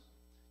Christmas.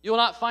 You will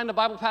not find a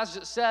Bible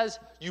passage that says,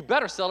 you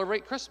better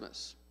celebrate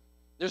Christmas.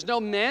 There's no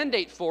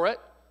mandate for it.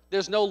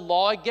 There's no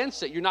law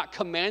against it. You're not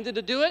commanded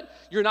to do it.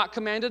 You're not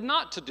commanded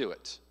not to do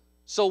it.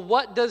 So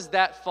what does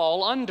that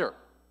fall under?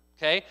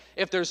 Okay?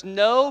 If there's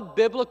no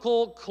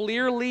biblical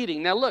clear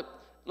leading. Now look,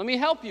 let me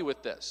help you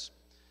with this.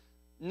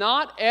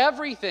 Not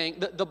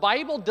everything, the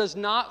Bible does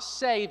not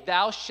say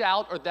thou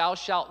shalt or thou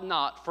shalt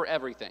not for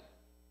everything.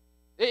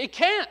 It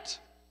can't.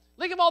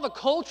 Think of all the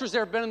cultures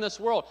there have been in this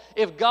world.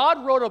 If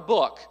God wrote a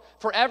book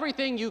for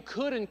everything you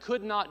could and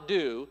could not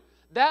do,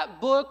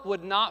 that book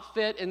would not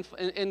fit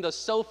in the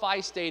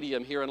SoFi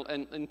Stadium here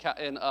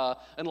in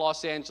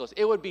Los Angeles.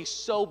 It would be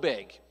so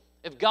big.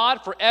 If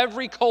God, for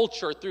every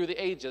culture through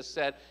the ages,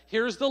 said,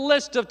 here's the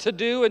list of to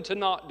do and to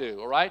not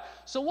do, all right?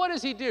 So what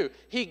does he do?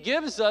 He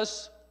gives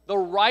us the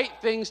right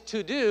things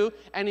to do,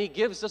 and he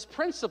gives us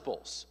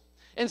principles.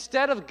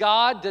 Instead of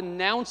God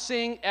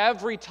denouncing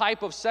every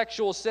type of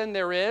sexual sin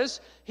there is,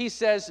 he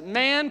says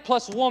man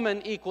plus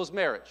woman equals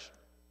marriage.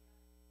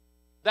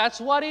 That's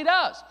what he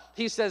does.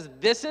 He says,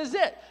 this is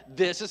it.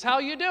 This is how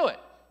you do it.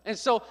 And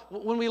so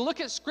when we look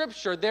at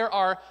Scripture, there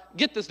are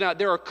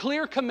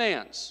clear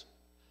commands.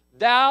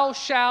 Thou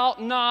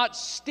shalt not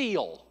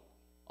steal.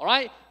 All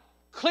right?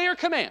 Clear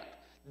command.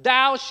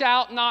 Thou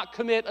shalt not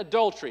commit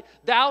adultery.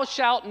 Thou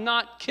shalt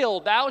not kill.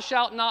 Thou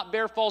shalt not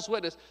bear false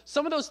witness.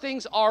 Some of those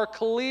things are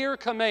clear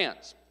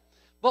commands.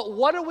 But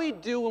what do we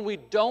do when we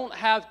don't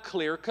have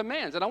clear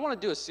commands? And I want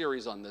to do a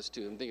series on this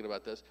too. I'm thinking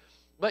about this.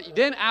 But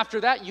then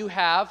after that, you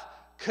have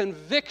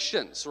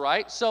convictions,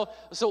 right? So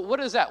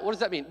what is that? What does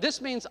that mean? This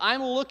means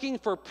I'm looking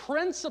for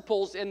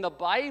principles in the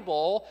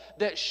Bible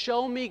that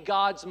show me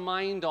God's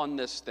mind on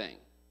this thing.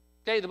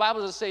 Okay, the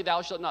Bible doesn't say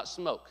thou shalt not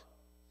smoke.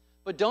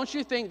 But don't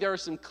you think there are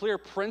some clear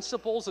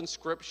principles in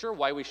Scripture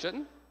why we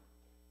shouldn't?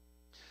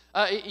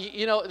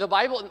 The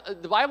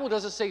Bible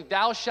doesn't say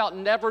thou shalt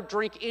never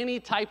drink any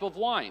type of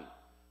wine.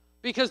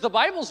 Because the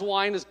Bible's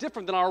wine is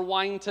different than our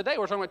wine today.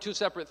 We're talking about two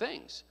separate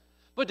things.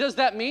 But does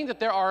that mean that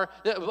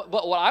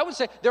but what I would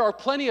say, there are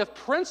plenty of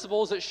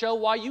principles that show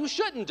why you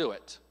shouldn't do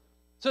it.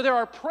 So there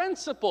are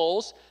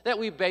principles that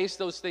we base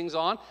those things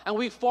on, and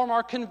we form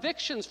our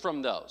convictions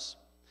from those.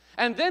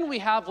 And then we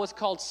have what's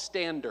called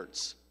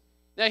standards.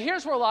 Now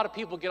here's where a lot of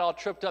people get all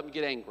tripped up and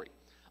get angry.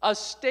 A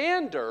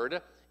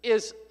standard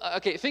is,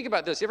 okay, think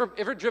about this. You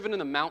ever driven in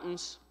the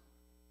mountains?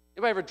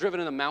 Anybody ever driven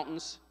in the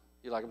mountains?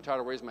 You're like, I'm tired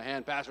of raising my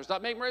hand. Pastor,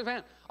 stop making me raise my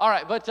hand. All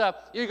right, but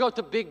you go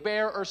to Big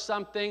Bear or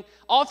something.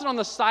 Often on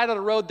the side of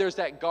the road, there's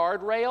that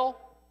guardrail.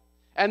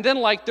 And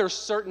then, there's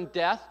certain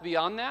death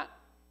beyond that.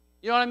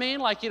 You know what I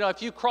mean?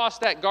 If you cross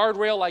that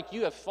guardrail,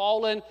 you have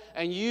fallen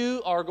and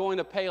you are going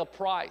to pay a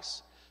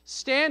price.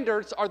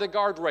 Standards are the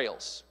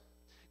guardrails.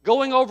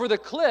 Going over the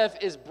cliff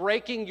is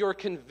breaking your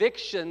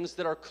convictions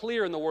that are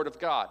clear in the Word of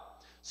God.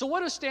 So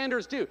what do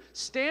standards do?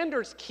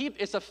 Standards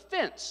it's a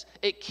fence.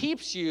 It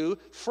keeps you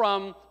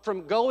from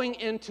going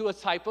into a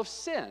type of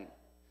sin.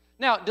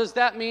 Now, does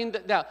that mean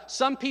that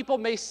some people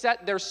may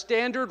set their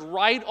standard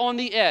right on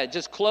the edge,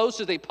 as close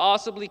as they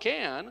possibly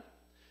can,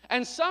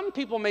 and some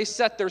people may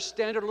set their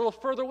standard a little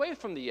further away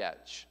from the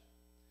edge.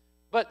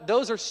 But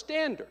those are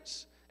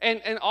standards.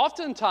 And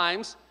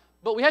oftentimes,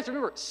 but we have to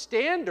remember,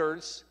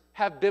 standards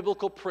have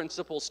biblical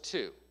principles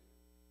too.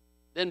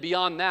 Then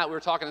beyond that, we were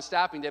talking to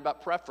staffing day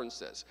about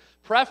preferences.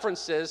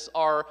 Preferences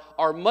are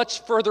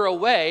much further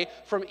away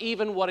from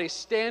even what a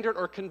standard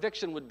or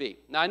conviction would be.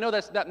 Now, I know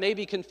that may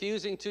be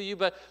confusing to you,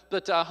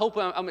 but I hope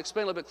I'm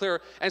explaining a little bit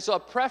clearer. And so a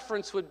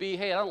preference would be,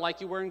 hey, I don't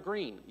like you wearing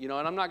green, and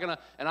I'm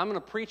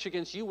gonna preach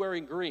against you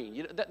wearing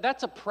green.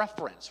 That's a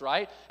preference,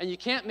 right? And you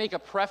can't make a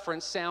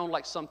preference sound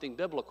like something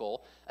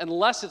biblical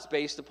unless it's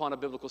based upon a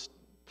biblical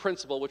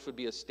principle, which would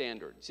be a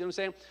standard. See what I'm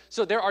saying?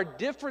 So there are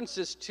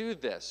differences to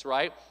this,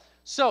 right?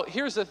 So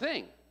here's the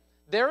thing.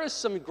 There is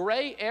some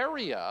gray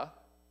area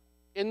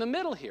in the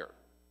middle here.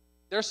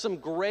 There's some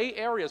gray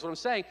areas, what I'm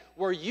saying,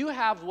 where you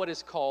have what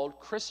is called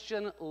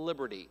Christian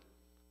liberty.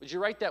 Would you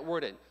write that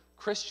word in?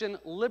 Christian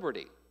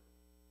liberty.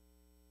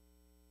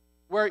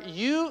 Where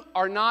you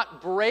are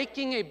not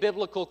breaking a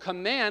biblical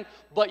command,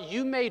 but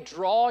you may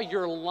draw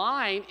your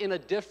line in a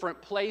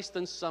different place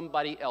than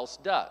somebody else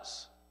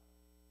does.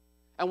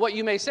 And what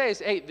you may say is,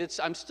 hey,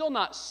 I'm still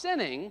not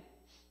sinning,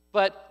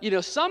 but,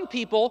 some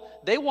people,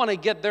 they want to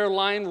get their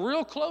line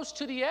real close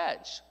to the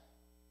edge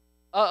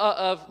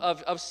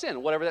of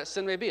sin, whatever that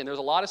sin may be. And there's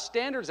a lot of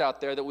standards out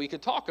there that we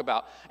could talk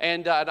about.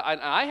 And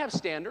I have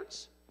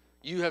standards.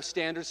 You have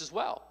standards as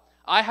well.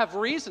 I have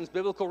reasons,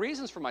 biblical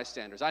reasons for my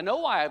standards. I know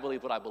why I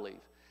believe what I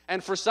believe.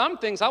 And for some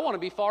things, I want to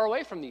be far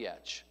away from the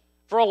edge.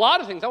 For a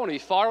lot of things, I want to be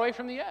far away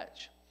from the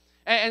edge.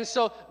 And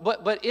so,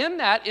 but in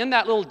that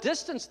little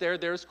distance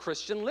there's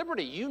Christian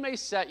liberty. You may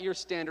set your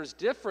standards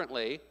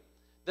differently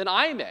than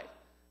I may.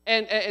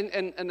 And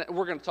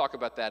we're going to talk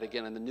about that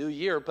again in the new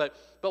year. But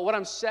what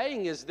I'm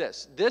saying is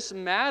this. This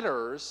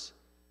matters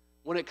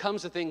when it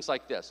comes to things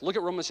like this. Look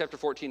at Romans chapter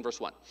 14, verse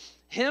 1.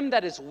 Him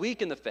that is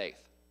weak in the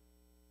faith,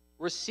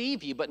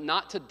 receive ye, but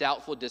not to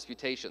doubtful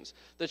disputations.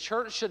 The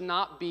church should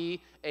not be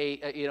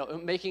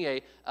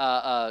making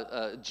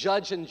a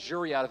judge and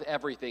jury out of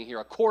everything here,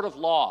 a court of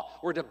law.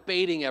 We're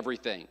debating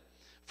everything.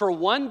 For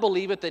one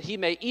believeth that he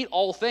may eat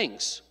all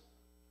things.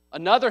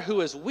 Another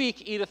who is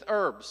weak eateth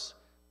herbs.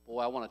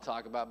 Boy, I want to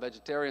talk about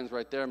vegetarians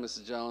right there,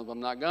 Mrs. Jones, but I'm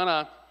not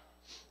gonna.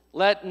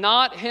 Let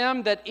not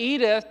him that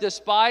eateth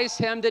despise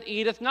him that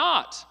eateth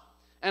not.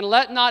 And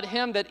let not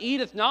him that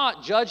eateth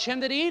not judge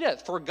him that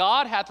eateth, for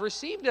God hath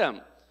received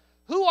him.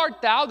 Who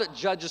art thou that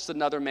judgest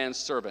another man's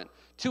servant?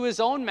 To his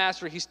own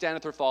master he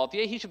standeth or falleth.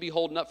 Yea, he should be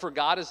holden up, for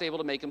God is able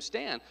to make him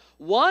stand.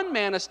 One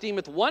man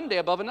esteemeth one day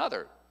above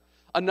another.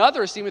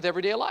 Another esteemeth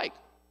every day alike.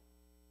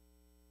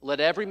 Let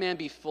every man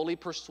be fully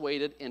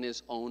persuaded in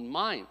his own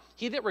mind.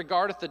 He that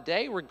regardeth the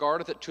day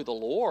regardeth it to the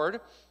Lord.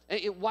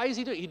 Why is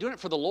he doing it? He's doing it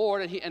for the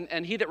Lord.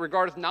 And he that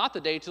regardeth not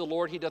the day to the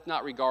Lord, he doth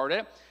not regard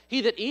it.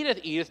 He that eateth,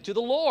 eateth to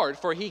the Lord,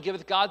 for he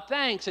giveth God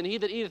thanks. And he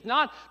that eateth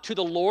not, to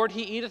the Lord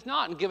he eateth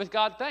not, and giveth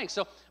God thanks.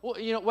 So,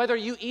 whether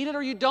you eat it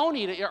or you don't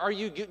eat it, are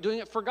you doing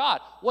it for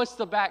God? What's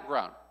the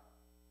background?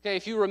 Okay,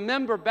 if you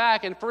remember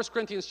back in 1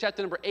 Corinthians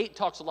chapter number 8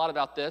 talks a lot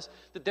about this,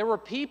 that there were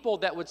people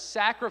that would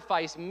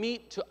sacrifice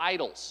meat to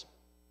idols.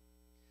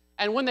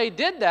 And when they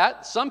did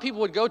that, some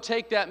people would go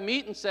take that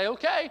meat and say,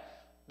 okay,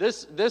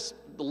 this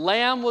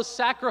lamb was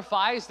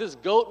sacrificed, this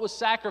goat was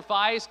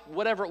sacrificed,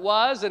 whatever it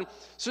was. And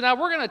so now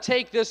we're going to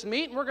take this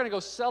meat and we're going to go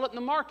sell it in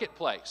the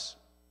marketplace.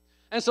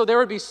 And so there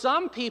would be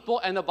some people,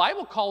 and the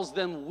Bible calls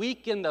them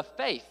weak in the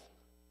faith,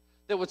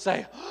 that would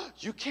say,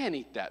 you can't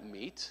eat that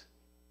meat.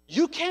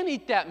 You can't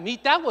eat that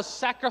meat. That was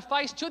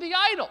sacrificed to the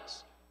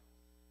idols.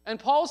 And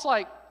Paul's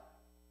like,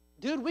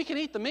 dude, we can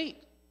eat the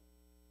meat.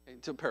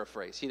 To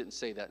paraphrase, he didn't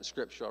say that in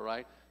Scripture, all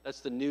right?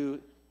 That's the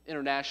New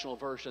International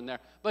Version there.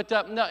 But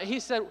no, he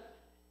said,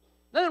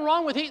 nothing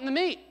wrong with eating the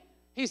meat.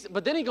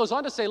 But then he goes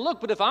on to say,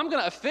 look, but if I'm going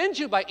to offend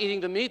you by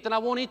eating the meat, then I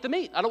won't eat the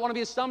meat. I don't want to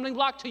be a stumbling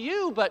block to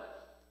you,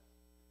 but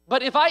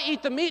if I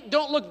eat the meat,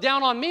 don't look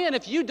down on me, and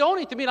if you don't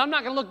eat the meat, I'm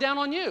not going to look down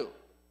on you.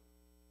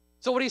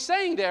 So what he's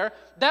saying there,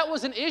 that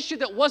was an issue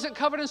that wasn't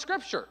covered in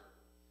Scripture.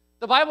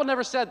 The Bible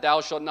never said,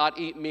 thou shalt not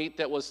eat meat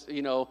that was,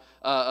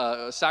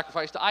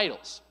 sacrificed to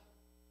idols.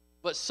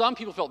 But some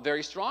people felt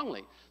very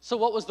strongly. So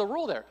what was the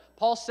rule there?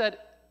 Paul said,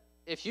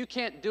 if you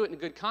can't do it in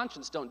good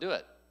conscience, don't do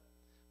it.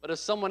 But if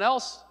someone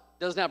else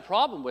doesn't have a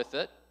problem with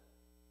it,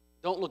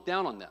 don't look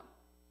down on them.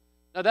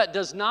 Now, that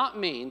does not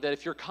mean that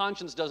if your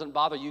conscience doesn't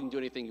bother you, you can do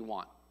anything you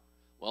want.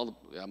 Well,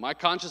 my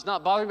conscience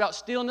not bothering about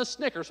stealing this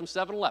Snickers from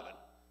 7-Eleven.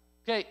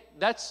 Okay,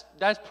 that's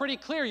pretty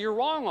clear. You're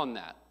wrong on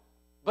that.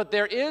 But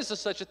there is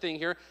such a thing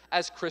here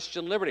as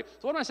Christian liberty.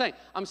 So what am I saying?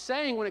 I'm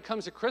saying when it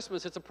comes to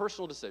Christmas, it's a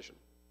personal decision.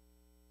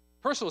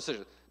 Personal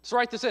decision. So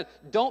write this in.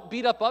 Don't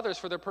beat up others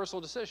for their personal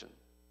decision.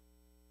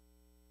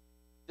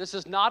 This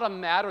is not a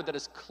matter that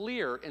is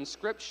clear in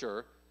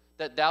Scripture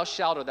that thou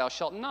shalt or thou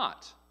shalt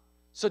not.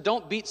 So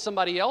don't beat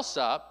somebody else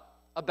up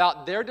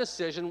about their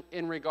decision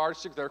in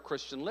regards to their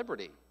Christian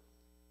liberty.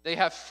 They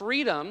have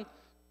freedom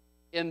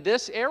in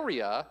this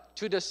area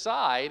to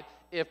decide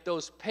if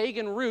those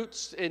pagan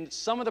roots in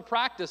some of the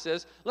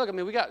practices, look, I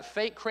mean, we got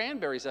fake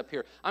cranberries up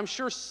here. I'm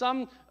sure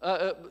some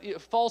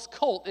false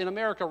cult in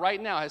America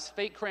right now has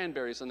fake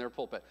cranberries in their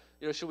pulpit.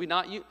 Should we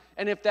not use?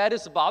 And if that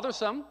is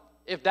bothersome,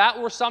 if that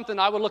were something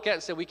I would look at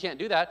and say we can't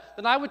do that,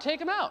 then I would take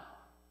them out.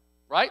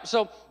 right?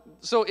 So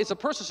it's a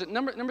personal sin.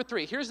 Number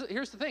three, here's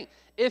the thing.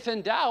 If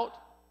in doubt,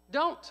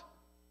 don't.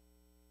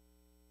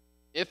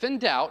 If in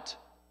doubt,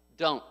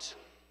 don't.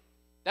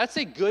 That's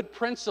a good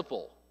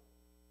principle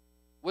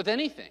with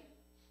anything.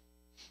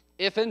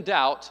 If in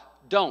doubt,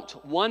 don't.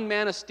 One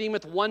man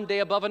esteemeth one day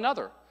above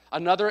another.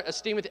 Another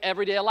esteemeth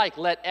every day alike.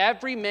 Let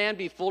every man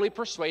be fully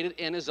persuaded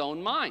in his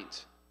own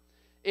mind.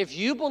 If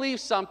you believe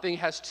something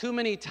has too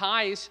many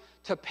ties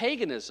to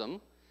paganism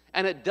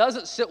and it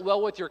doesn't sit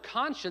well with your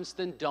conscience,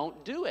 then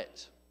don't do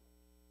it.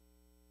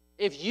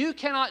 If you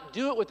cannot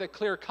do it with a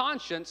clear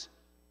conscience,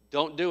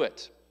 don't do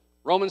it.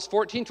 Romans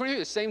 14:23,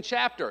 the same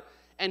chapter.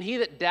 And he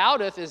that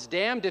doubteth is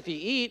damned if he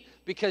eat,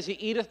 because he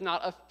eateth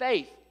not of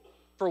faith.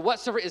 For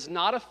whatsoever is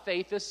not of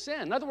faith is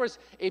sin. In other words,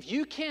 if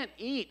you can't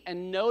eat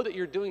and know that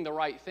you're doing the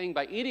right thing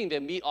by eating the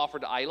meat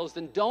offered to idols,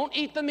 then don't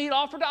eat the meat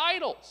offered to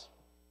idols.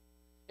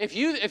 If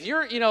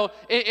you're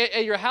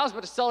at your house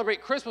about to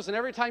celebrate Christmas, and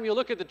every time you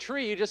look at the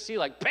tree you just see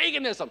like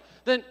paganism,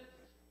 then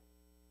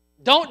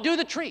don't do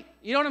the tree.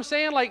 You know what I'm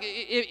saying? Like,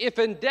 if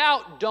in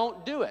doubt,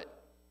 don't do it.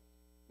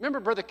 Remember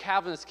Brother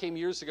Cavaness came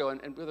years ago,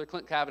 and Brother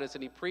Clint Cavaness,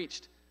 and he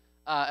preached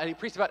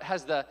about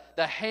has the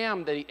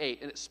ham that he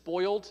ate, and it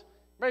spoiled.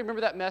 Remember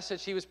that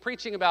message? He was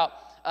preaching about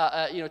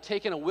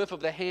taking a whiff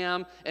of the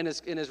ham in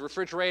his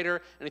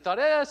refrigerator, and he thought,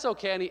 it's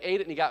okay, and he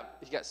ate it, and he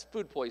got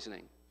food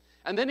poisoning.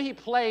 And then he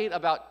played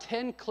about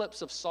 10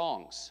 clips of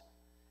songs,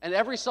 and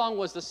every song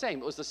was the same.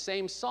 It was the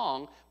same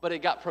song, but it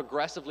got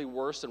progressively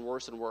worse and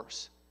worse and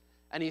worse.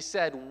 And he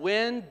said,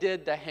 when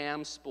did the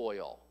ham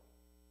spoil?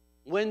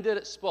 When did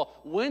it spoil?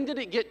 When did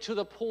it get to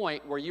the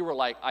point where you were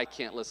like, I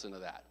can't listen to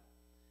that?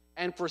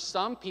 And for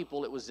some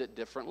people, it was at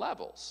different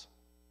levels,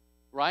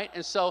 right?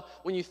 And so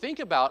when you think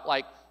about,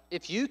 like,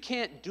 if you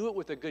can't do it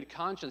with a good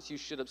conscience, you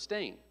should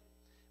abstain.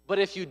 But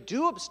if you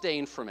do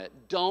abstain from it,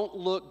 don't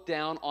look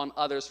down on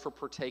others for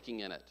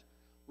partaking in it.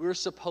 We're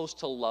supposed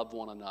to love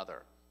one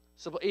another.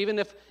 So even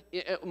if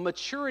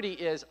maturity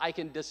is, I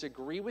can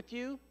disagree with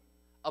you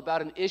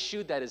about an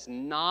issue that is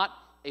not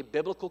a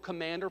biblical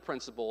command or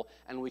principle,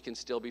 and we can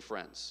still be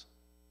friends.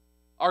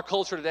 Our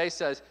culture today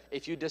says,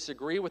 if you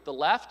disagree with the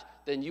left,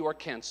 then you are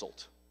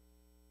canceled.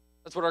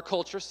 That's what our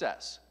culture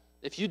says.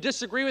 If you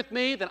disagree with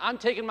me, then I'm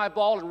taking my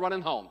ball and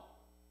running home.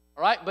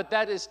 All right? But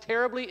that is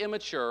terribly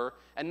immature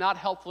and not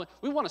helpful.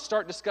 We want to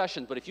start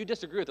discussions, but if you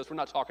disagree with us, we're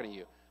not talking to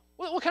you.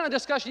 What kind of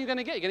discussion are you going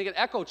to get? You're going to get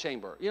an echo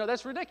chamber.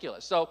 That's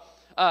ridiculous. So,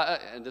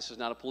 and this is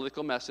not a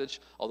political message,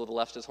 although the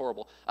left is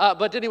horrible.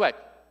 But anyway,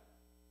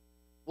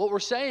 what we're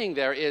saying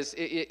there is,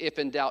 if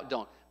in doubt,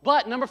 don't.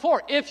 But number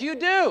 4, if you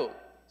do,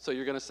 so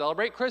you're going to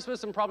celebrate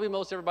Christmas, and probably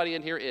most everybody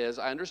in here is,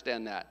 I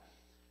understand that.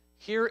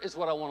 Here is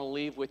what I want to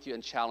leave with you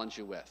and challenge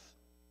you with.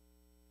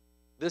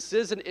 This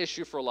is an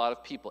issue for a lot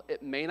of people.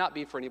 It may not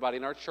be for anybody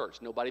in our church,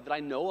 nobody that I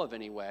know of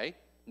anyway.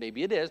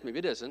 Maybe it is, maybe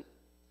it isn't.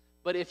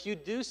 But if you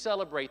do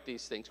celebrate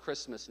these things,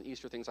 Christmas and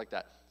Easter, things like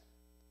that,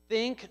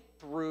 think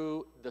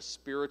through the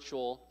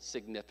spiritual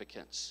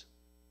significance.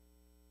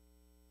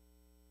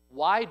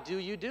 Why do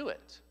you do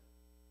it?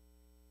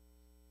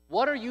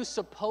 What are you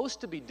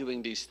supposed to be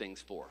doing these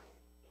things for?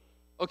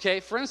 Okay,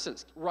 for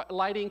instance,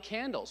 lighting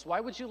candles. Why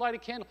would you light a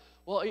candle?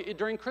 Well,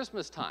 during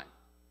Christmas time.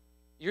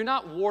 You're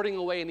not warding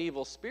away an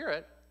evil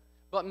spirit,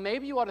 but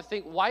maybe you ought to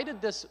think, why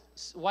did this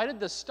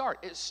start?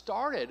 It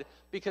started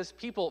because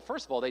people,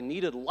 first of all, they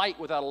needed light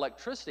without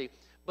electricity,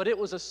 but it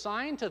was a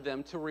sign to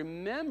them to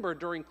remember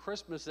during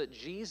Christmas that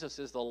Jesus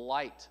is the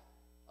light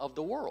of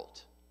the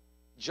world.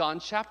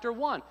 John chapter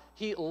 1,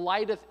 he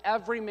lighteth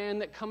every man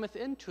that cometh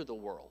into the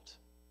world.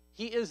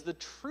 He is the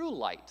true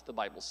light, the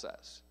Bible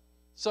says.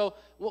 So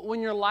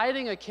when you're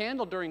lighting a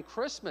candle during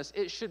Christmas,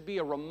 it should be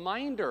a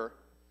reminder,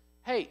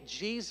 hey,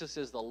 Jesus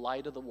is the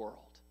light of the world.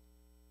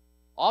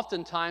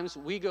 Oftentimes,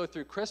 we go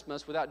through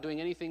Christmas without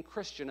doing anything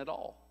Christian at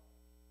all.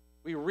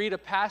 We read a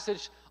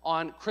passage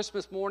on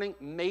Christmas morning,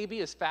 maybe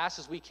as fast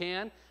as we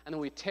can, and then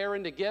we tear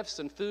into gifts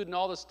and food and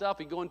all this stuff.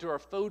 We go into our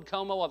food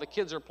coma while the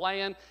kids are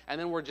playing, and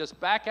then we're just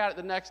back at it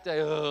the next day,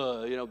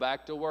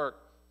 back to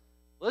work.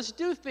 Let's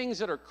do things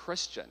that are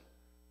Christian.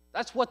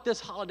 That's what this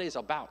holiday is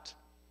about.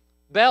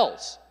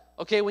 Bells.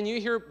 Okay, when you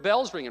hear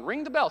bells ringing,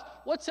 ring the bells.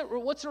 What's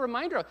a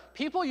reminder of?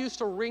 People used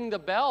to ring the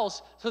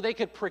bells so they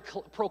could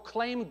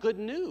proclaim good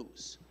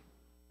news,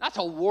 not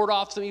to ward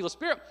off some evil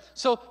spirit.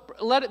 So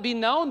let it be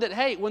known that,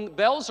 hey, when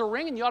bells are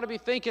ringing, you ought to be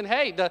thinking,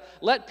 hey,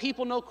 let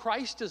people know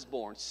Christ is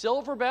born.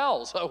 Silver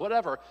bells, or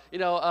whatever.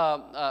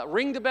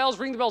 Ring the bells,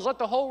 ring the bells. Let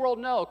the whole world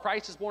know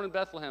Christ is born in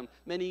Bethlehem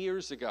many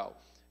years ago.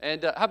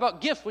 And how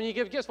about gifts? When you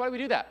give gifts, why do we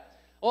do that?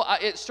 Well,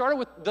 it started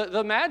with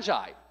the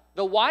Magi.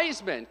 The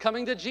wise men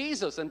coming to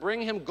Jesus and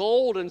bringing him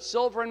gold and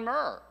silver and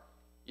myrrh,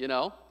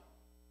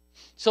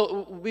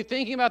 So we'll be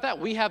thinking about that.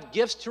 We have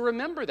gifts to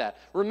remember that.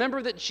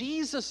 Remember that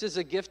Jesus is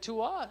a gift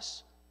to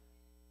us.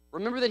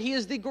 Remember that he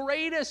is the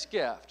greatest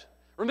gift.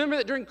 Remember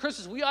that during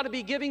Christmas, we ought to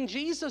be giving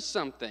Jesus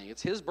something.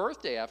 It's his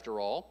birthday, after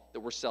all, that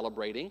we're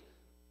celebrating.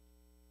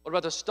 What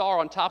about the star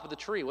on top of the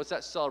tree? What's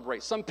that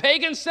celebrate? Some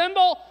pagan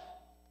symbol?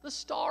 The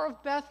Star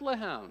of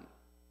Bethlehem.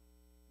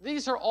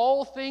 These are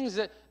all things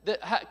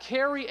that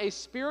carry a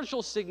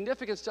spiritual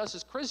significance to us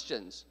as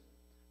Christians,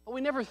 but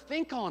we never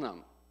think on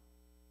them.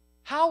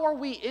 How are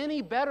we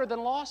any better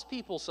than lost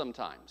people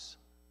sometimes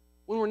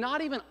when we're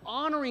not even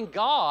honoring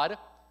God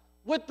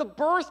with the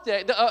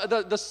birthday,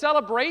 the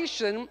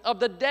celebration of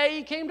the day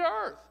He came to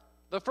earth,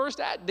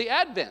 the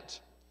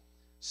Advent?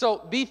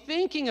 So be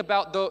thinking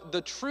about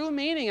the true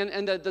meaning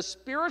and the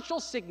spiritual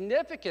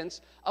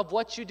significance of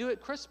what you do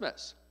at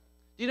Christmas.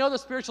 Do you know the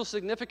spiritual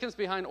significance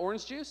behind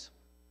orange juice?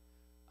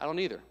 I don't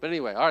either. But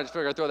anyway, all right, just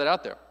figured I'd throw that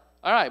out there.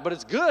 All right, but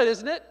it's good,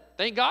 isn't it?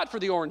 Thank God for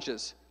the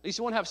oranges. At least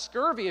you won't have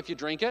scurvy if you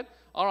drink it.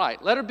 All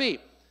right, letter B.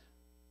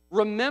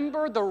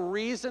 Remember the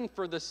reason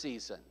for the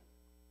season.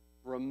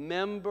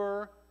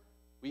 Remember,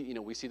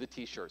 we see the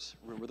T-shirts.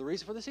 Remember the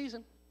reason for the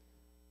season.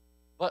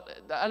 But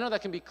I know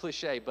that can be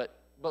cliche, but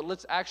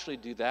let's actually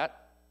do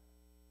that.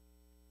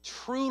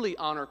 Truly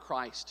honor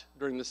Christ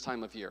during this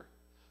time of year.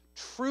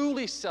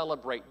 Truly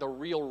celebrate the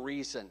real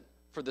reason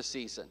for the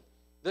season.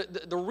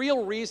 The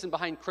real reason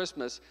behind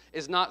Christmas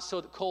is not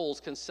so that Kohl's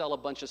can sell a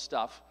bunch of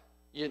stuff,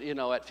 at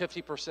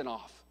 50%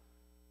 off.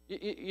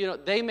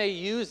 They may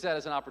use that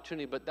as an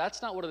opportunity, but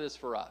that's not what it is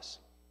for us.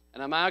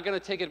 And am I going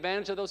to take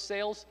advantage of those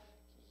sales?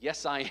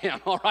 Yes, I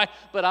am, all right?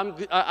 But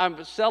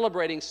I'm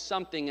celebrating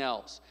something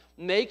else.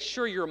 Make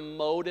sure your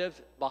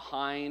motive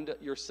behind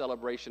your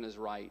celebration is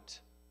right.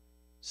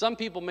 Some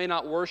people may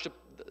not worship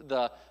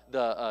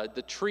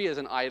the tree as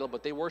an idol,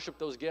 but they worship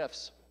those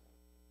gifts.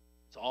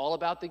 It's all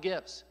about the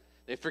gifts.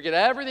 They forget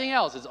everything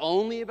else. It's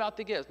only about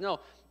the gifts. No,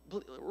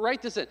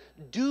 write this in.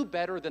 Do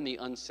better than the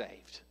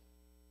unsaved.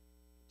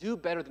 Do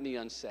better than the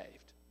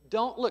unsaved.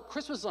 Look,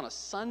 Christmas is on a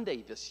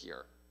Sunday this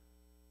year.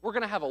 We're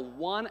going to have a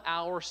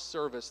 1-hour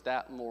service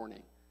that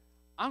morning.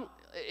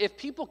 If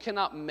people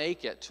cannot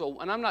make it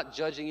and I'm not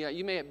judging you,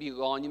 you may be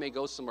gone, you may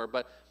go somewhere,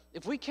 but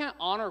if we can't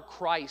honor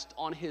Christ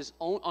on His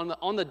own,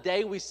 on the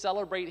day we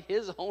celebrate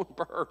His own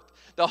birth,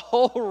 the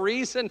whole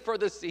reason for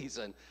the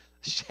season,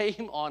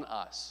 shame on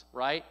us,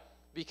 right?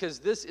 Because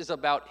this is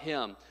about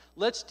Him.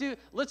 Let's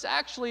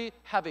actually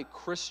have a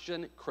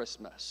Christian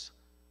Christmas.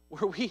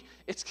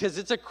 It's because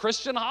it's a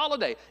Christian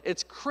holiday.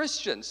 It's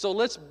Christian, so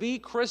let's be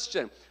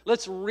Christian.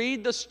 Let's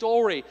read the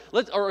story,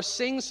 or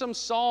sing some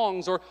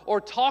songs,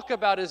 or talk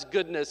about His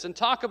goodness, and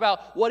talk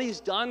about what He's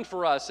done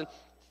for us, and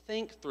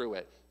think through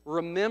it.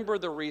 Remember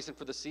the reason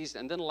for the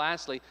season, and then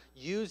lastly,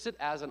 use it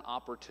as an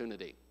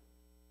opportunity.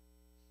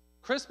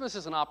 Christmas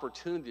is an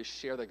opportunity to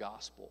share the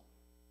gospel.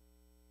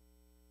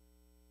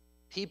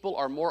 People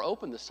are more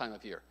open this time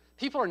of year.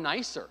 People are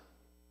nicer.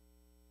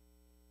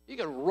 You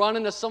can run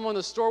into someone in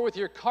the store with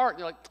your cart, and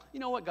you're like, you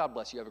know what, God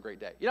bless you, have a great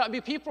day.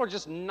 People are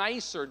just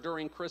nicer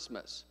during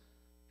Christmas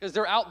because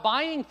they're out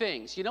buying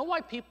things. You know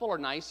why people are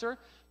nicer?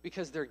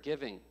 Because they're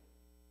giving.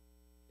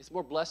 It's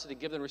more blessed to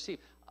give than receive.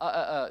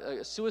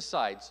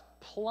 Suicides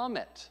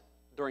plummet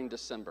during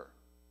December.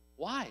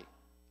 Why?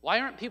 Why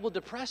aren't people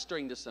depressed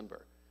during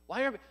December?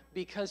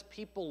 Because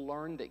people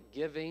learn that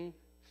giving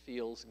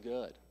feels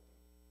good.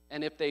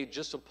 And if they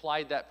just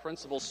applied that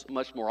principle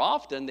much more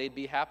often, they'd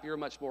be happier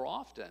much more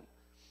often.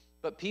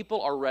 But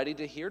people are ready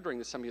to hear during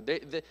this time of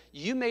year.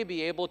 You may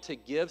be able to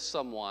give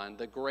someone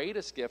the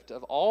greatest gift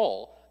of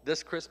all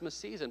this Christmas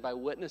season by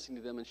witnessing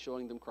to them and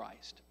showing them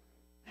Christ.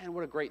 Man,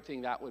 what a great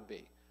thing that would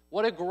be.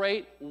 What a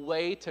great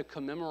way to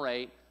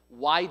commemorate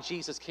why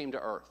Jesus came to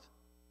earth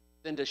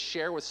than to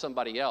share with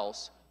somebody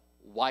else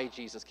why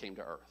Jesus came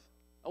to earth.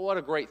 Oh, what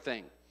a great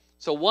thing.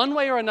 So one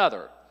way or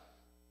another,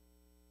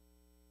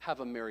 have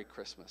a Merry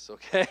Christmas,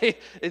 okay?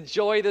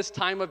 Enjoy this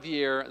time of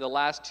year, the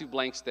last 2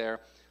 blanks there.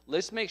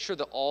 Let's make sure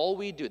that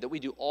that we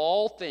do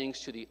all things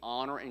to the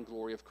honor and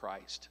glory of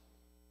Christ.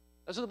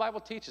 That's what the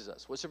Bible teaches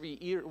us. Whether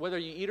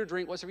you eat or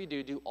drink, whatever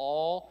you do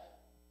all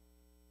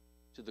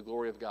to the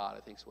glory of God,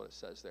 I think is what it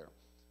says there.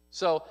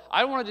 So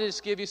I wanted to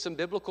just give you some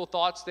biblical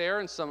thoughts there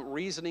and some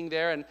reasoning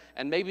there,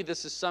 and maybe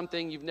this is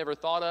something you've never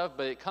thought of,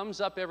 but it comes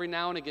up every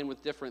now and again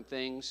with different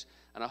things,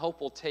 and I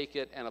hope we'll take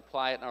it and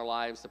apply it in our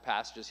lives, the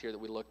passages here that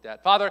we looked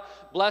at. Father,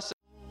 bless